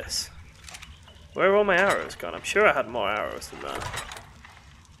do this. Where are all my arrows gone? I'm sure I had more arrows than that.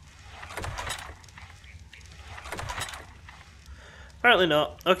 Apparently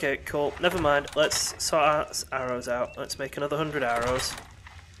not. Okay, cool. Never mind. Let's sort our arrows out. Let's make another 100 arrows.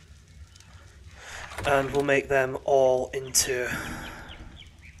 And we'll make them all into...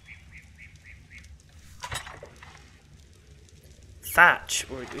 thatch.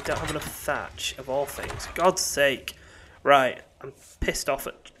 We don't have enough thatch, of all things. God's sake. Right. I'm pissed off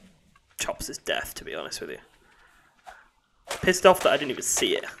at Chops' death, to be honest with you. Pissed off that I didn't even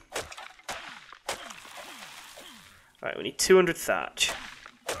see it. Right, we need 200 thatch.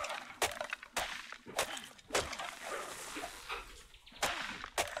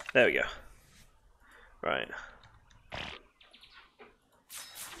 There we go. Right.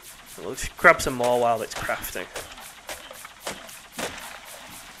 We'll just grab some more while it's crafting.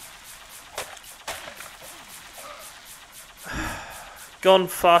 Gone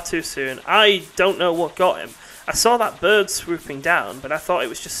far too soon. I don't know what got him. I saw that bird swooping down, but I thought it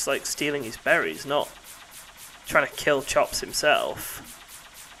was just like stealing his berries, not trying to kill Chops himself.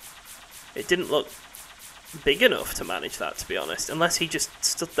 It didn't look big enough to manage that, to be honest. Unless he just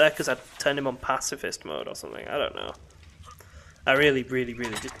stood there because I turned him on pacifist mode or something. I don't know. I really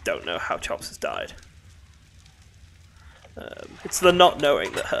just don't know how Chops has died. It's the not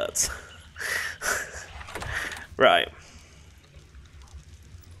knowing that hurts. Right.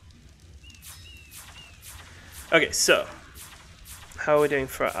 Okay, so, how are we doing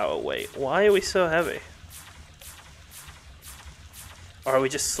for our weight? Why are we so heavy? Or are we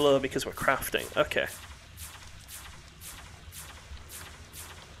just slow because we're crafting? Okay.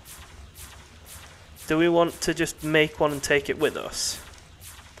 Do we want to just make one and take it with us?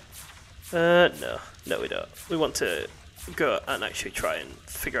 No. No, we don't. We want to go and actually try and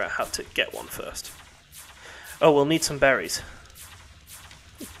figure out how to get one first. Oh, we'll need some berries.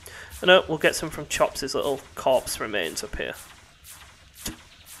 No, we'll get some from Chops' little corpse remains up here.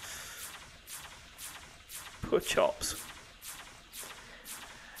 Poor Chops.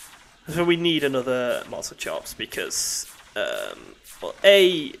 So we need another mods of Chops because, well,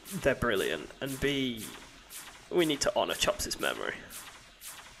 A, they're brilliant, and B, we need to honour Chops' memory.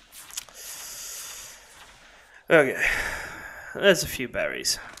 Okay, there's a few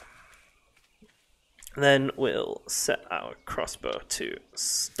berries. Then we'll set our crossbow to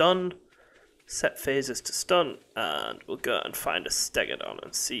stun, set phasers to stun, and we'll go and find a stegodon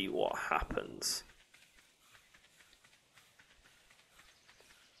and see what happens.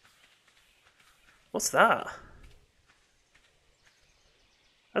 What's that?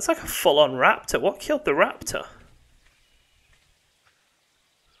 That's like a full-on raptor. What killed the raptor?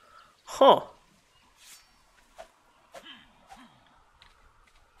 Huh.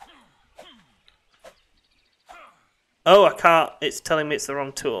 Oh, I can't. It's telling me it's the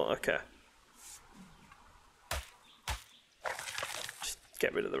wrong tool. Okay. Just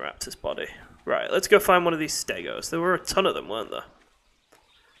get rid of the raptor's body. Right, let's go find one of these stegos. There were a ton of them, weren't there?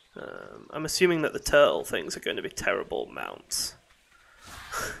 I'm assuming that the turtle things are going to be terrible mounts.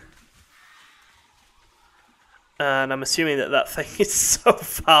 And I'm assuming that that thing is so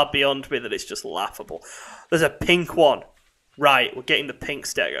far beyond me that it's just laughable. There's a pink one. Right, we're getting the pink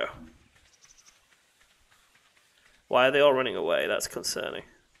stego. Why are they all running away? That's concerning.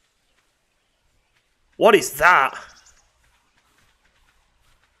 What is that?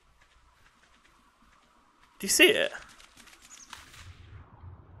 Do you see it?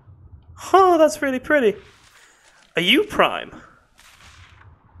 Oh, that's really pretty. Are you Prime?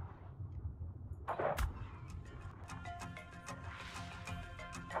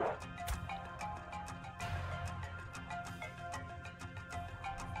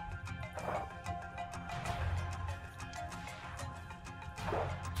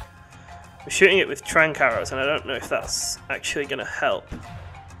 I'm shooting it with trank arrows, and I don't know if that's actually going to help.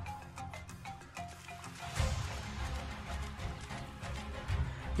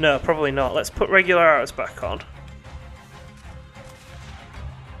 No, probably not. Let's put regular arrows back on.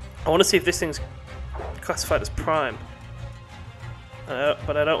 I want to see if this thing's classified as prime.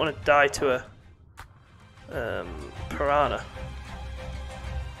 But I don't want to die to a piranha.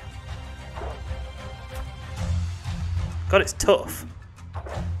 God, it's tough.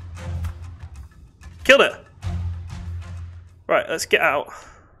 Killed it! Right, let's get out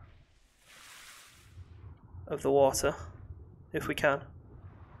of the water, if we can.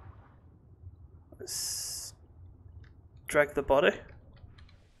 Let's drag the body.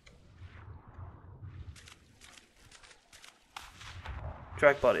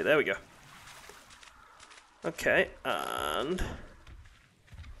 Drag body, there we go. Okay, and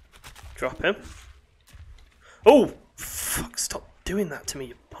drop him. Oh, fuck, stop doing that to me,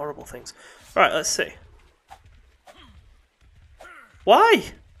 you horrible things. Right, let's see. Why?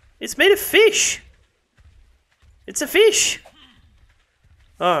 It's made of fish. It's a fish.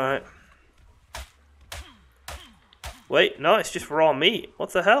 Alright. Wait, no, it's just raw meat.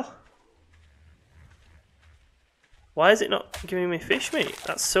 What the hell? Why is it not giving me fish meat?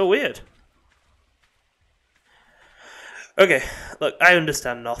 That's so weird. Okay, look, I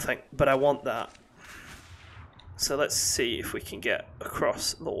understand nothing, but I want that. So let's see if we can get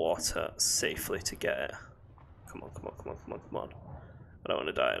across the water safely to get it. Come on, come on, come on, come on, come on. I don't want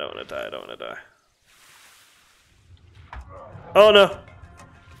to die, I don't want to die, I don't want to die. Oh no!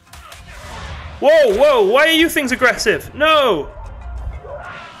 Whoa, whoa, why are you things aggressive? No!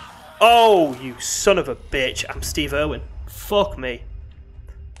 Oh, you son of a bitch. I'm Steve Irwin. Fuck me.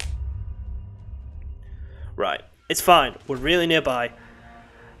 Right, it's fine. We're really nearby.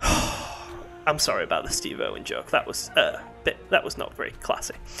 I'm sorry about the Steve Irwin joke. That was that was not very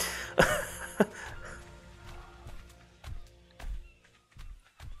classy.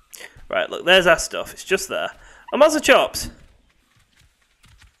 Right, look, there's our stuff. It's just there. And lots of chops.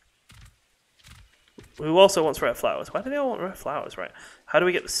 Who also wants rare flowers? Why do they all want rare flowers? Right. How do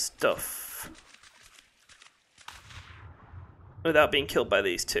we get the stuff without being killed by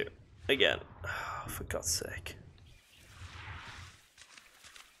these two? Again. Oh, for God's sake.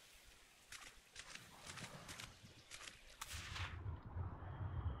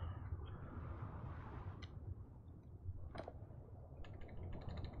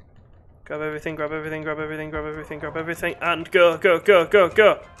 Grab everything, grab everything, grab everything, grab everything, grab everything, and go, go, go, go,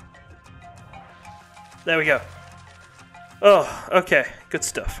 go! There we go. Oh, okay, good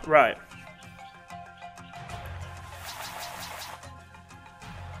stuff. Right.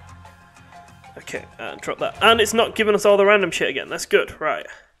 Okay, and drop that. And it's not giving us all the random shit again. That's good. Right.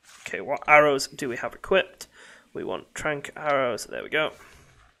 Okay, what arrows do we have equipped? We want trank arrows. There we go.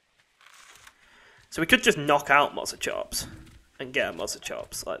 So we could just knock out Mosachops and get a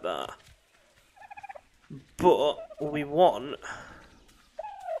Mosachops like that. But we want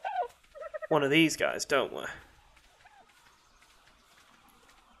one of these guys, don't we?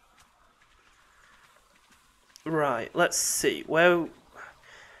 Right, let's see. Well,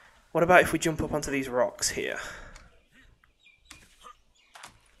 what about if we jump up onto these rocks here?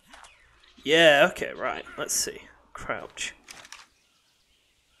 Yeah, okay, right. Let's see. Crouch.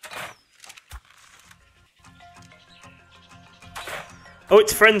 Oh,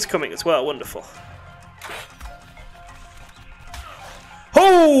 its friend's coming as well. Wonderful.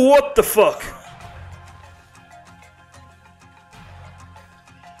 Oh, what the fuck?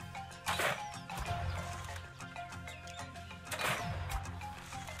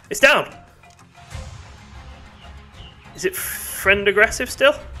 It's down. Is it friend aggressive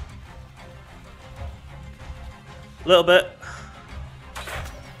still? A little bit.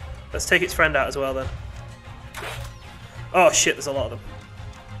 Let's take its friend out as well then. Oh shit, there's a lot of them.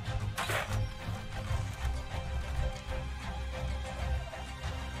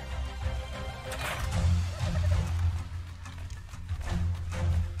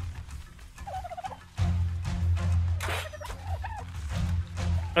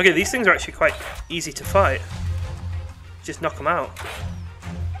 Okay, these things are actually quite easy to fight. Just knock them out.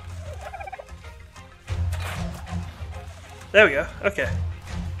 There we go, okay.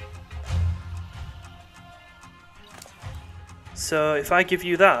 So if I give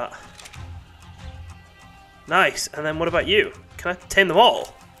you that. Nice, and then what about you? Can I tame them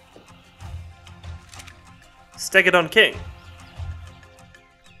all? Stegodon King.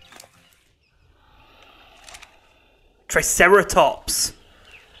 Triceratops.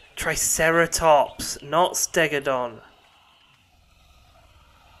 Triceratops, not Stegodon.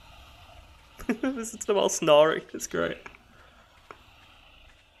 Listen to them all snoring, it's great.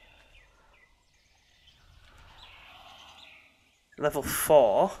 Level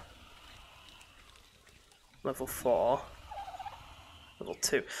 4. Level 4. Level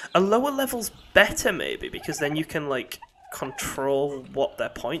 2. A lower level's better maybe, because then you can like control what their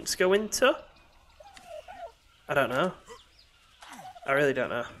points go into. I don't know. I really don't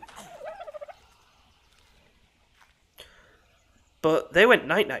know. But they went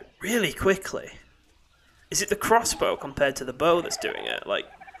night-night really quickly. Is it the crossbow compared to the bow that's doing it? Like,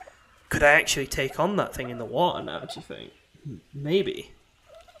 could I actually take on that thing in the water now, do you think? Maybe.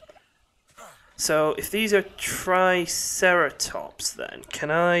 So, if these are Triceratops then,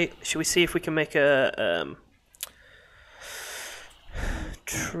 should we see if we can make a,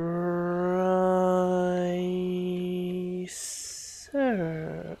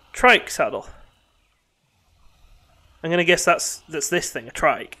 Trike saddle. I'm going to guess that's this thing, a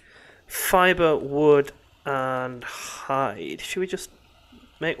trike. Fibre, wood, and hide. Should we just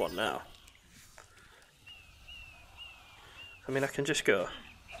make one now? I mean, I can just go.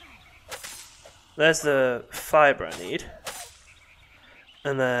 There's the fibre I need.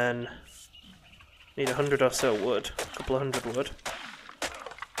 And then need 100 or so wood. A couple of hundred wood.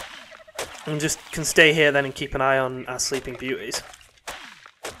 And just can stay here then and keep an eye on our sleeping beauties.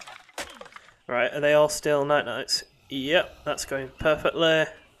 Right, are they all still night-nights? Yep, that's going perfectly.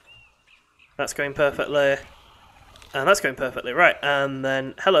 That's going perfectly. And that's going perfectly. Right, and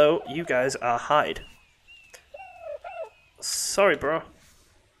then, hello, you guys are hide. Sorry, bro.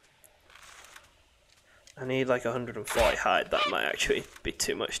 I need like 140 hide. That might actually be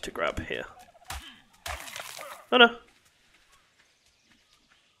too much to grab here. Oh no.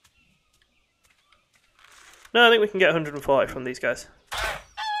 No, I think we can get 140 from these guys.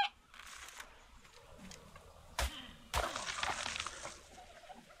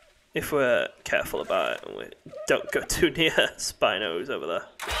 If we're careful about it and we don't go too near Spinos over there.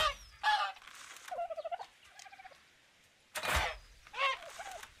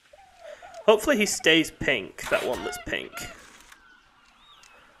 Hopefully he stays pink, that one that's pink.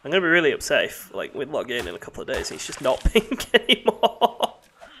 I'm going to be really upset if like, we log in a couple of days and he's just not pink anymore.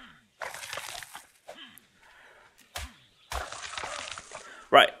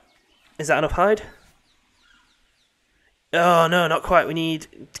 Right, is that enough hide? Oh no, not quite. We need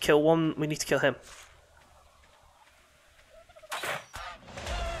to kill one. We need to kill him.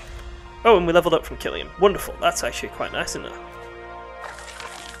 Oh, and we leveled up from killing him. Wonderful. That's actually quite nice, isn't it?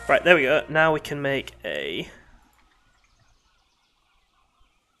 Right, there we go. Now we can make a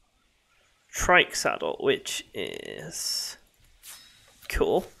trike saddle, which is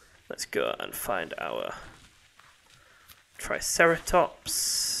cool. Let's go and find our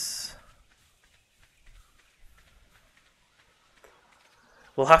Triceratops.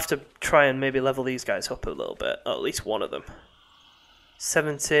 We'll have to try and maybe level these guys up a little bit, or at least one of them.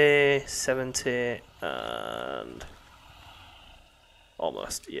 70, 70, and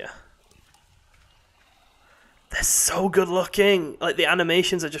almost, yeah. They're so good looking. Like, the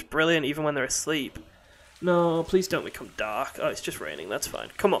animations are just brilliant even when they're asleep. No, please don't become dark. Oh, it's just raining, that's fine.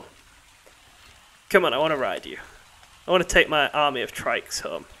 Come on. Come on, I want to ride you. I want to take my army of Trikes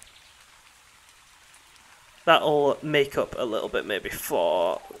home. That'll make up a little bit maybe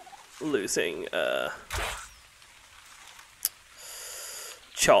for losing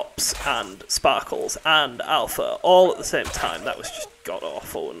Chops and Sparkles and Alpha all at the same time. That was just god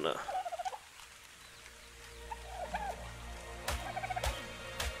awful, wasn't it?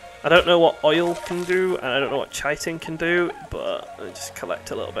 I don't know what oil can do, and I don't know what chitin can do, but I'll just collect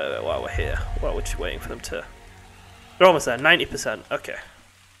a little bit of it while we're here, while we're just waiting for them to... They're almost there, 90%, okay.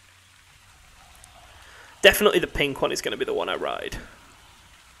 Definitely the pink one is going to be the one I ride.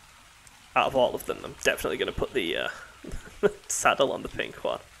 Out of all of them, I'm definitely going to put the saddle on the pink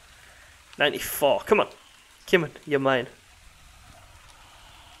one. 94, come on. Come on, you're mine.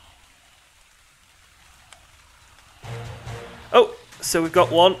 Oh, so we've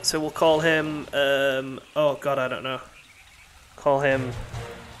got one, so we'll call him, oh god, I don't know. Call him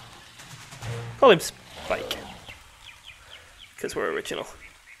Spike. Because we're original.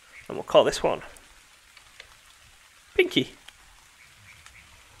 And we'll call this one Pinky.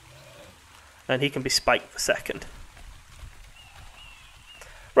 And he can be Spike the second.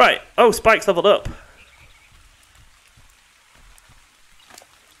 Right, oh, Spike's leveled up.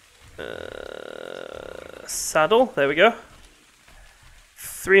 Saddle, there we go.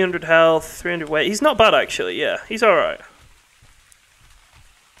 300 health, 300 weight. He's not bad actually, yeah, he's alright.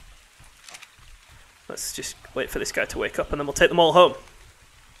 Let's just wait for this guy to wake up and then we'll take them all home.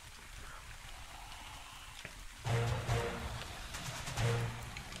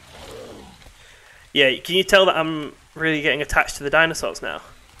 Yeah, can you tell that I'm really getting attached to the dinosaurs now?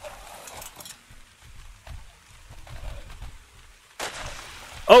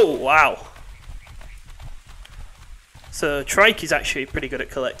 Oh, wow. So Trike is actually pretty good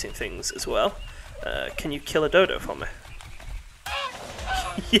at collecting things as well. Can you kill a dodo for me?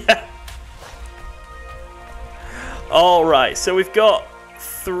 Yeah. Alright, so we've got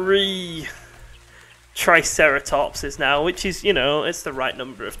 3 Triceratopses now, which is, you know, it's the right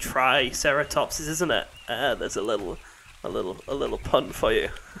number of Triceratopses, isn't it? There's a little pun for you.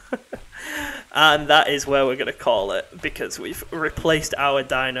 And that is where we're going to call it, because we've replaced our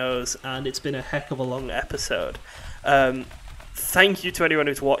dinos, and it's been a heck of a long episode. Thank you to anyone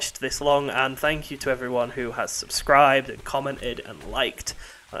who's watched this long, and thank you to everyone who has subscribed and commented and liked,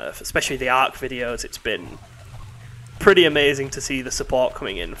 especially the ARK videos. It's been pretty amazing to see the support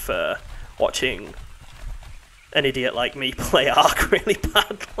coming in for watching an idiot like me play ARK really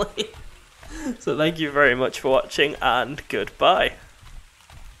badly. So thank you very much for watching, and goodbye.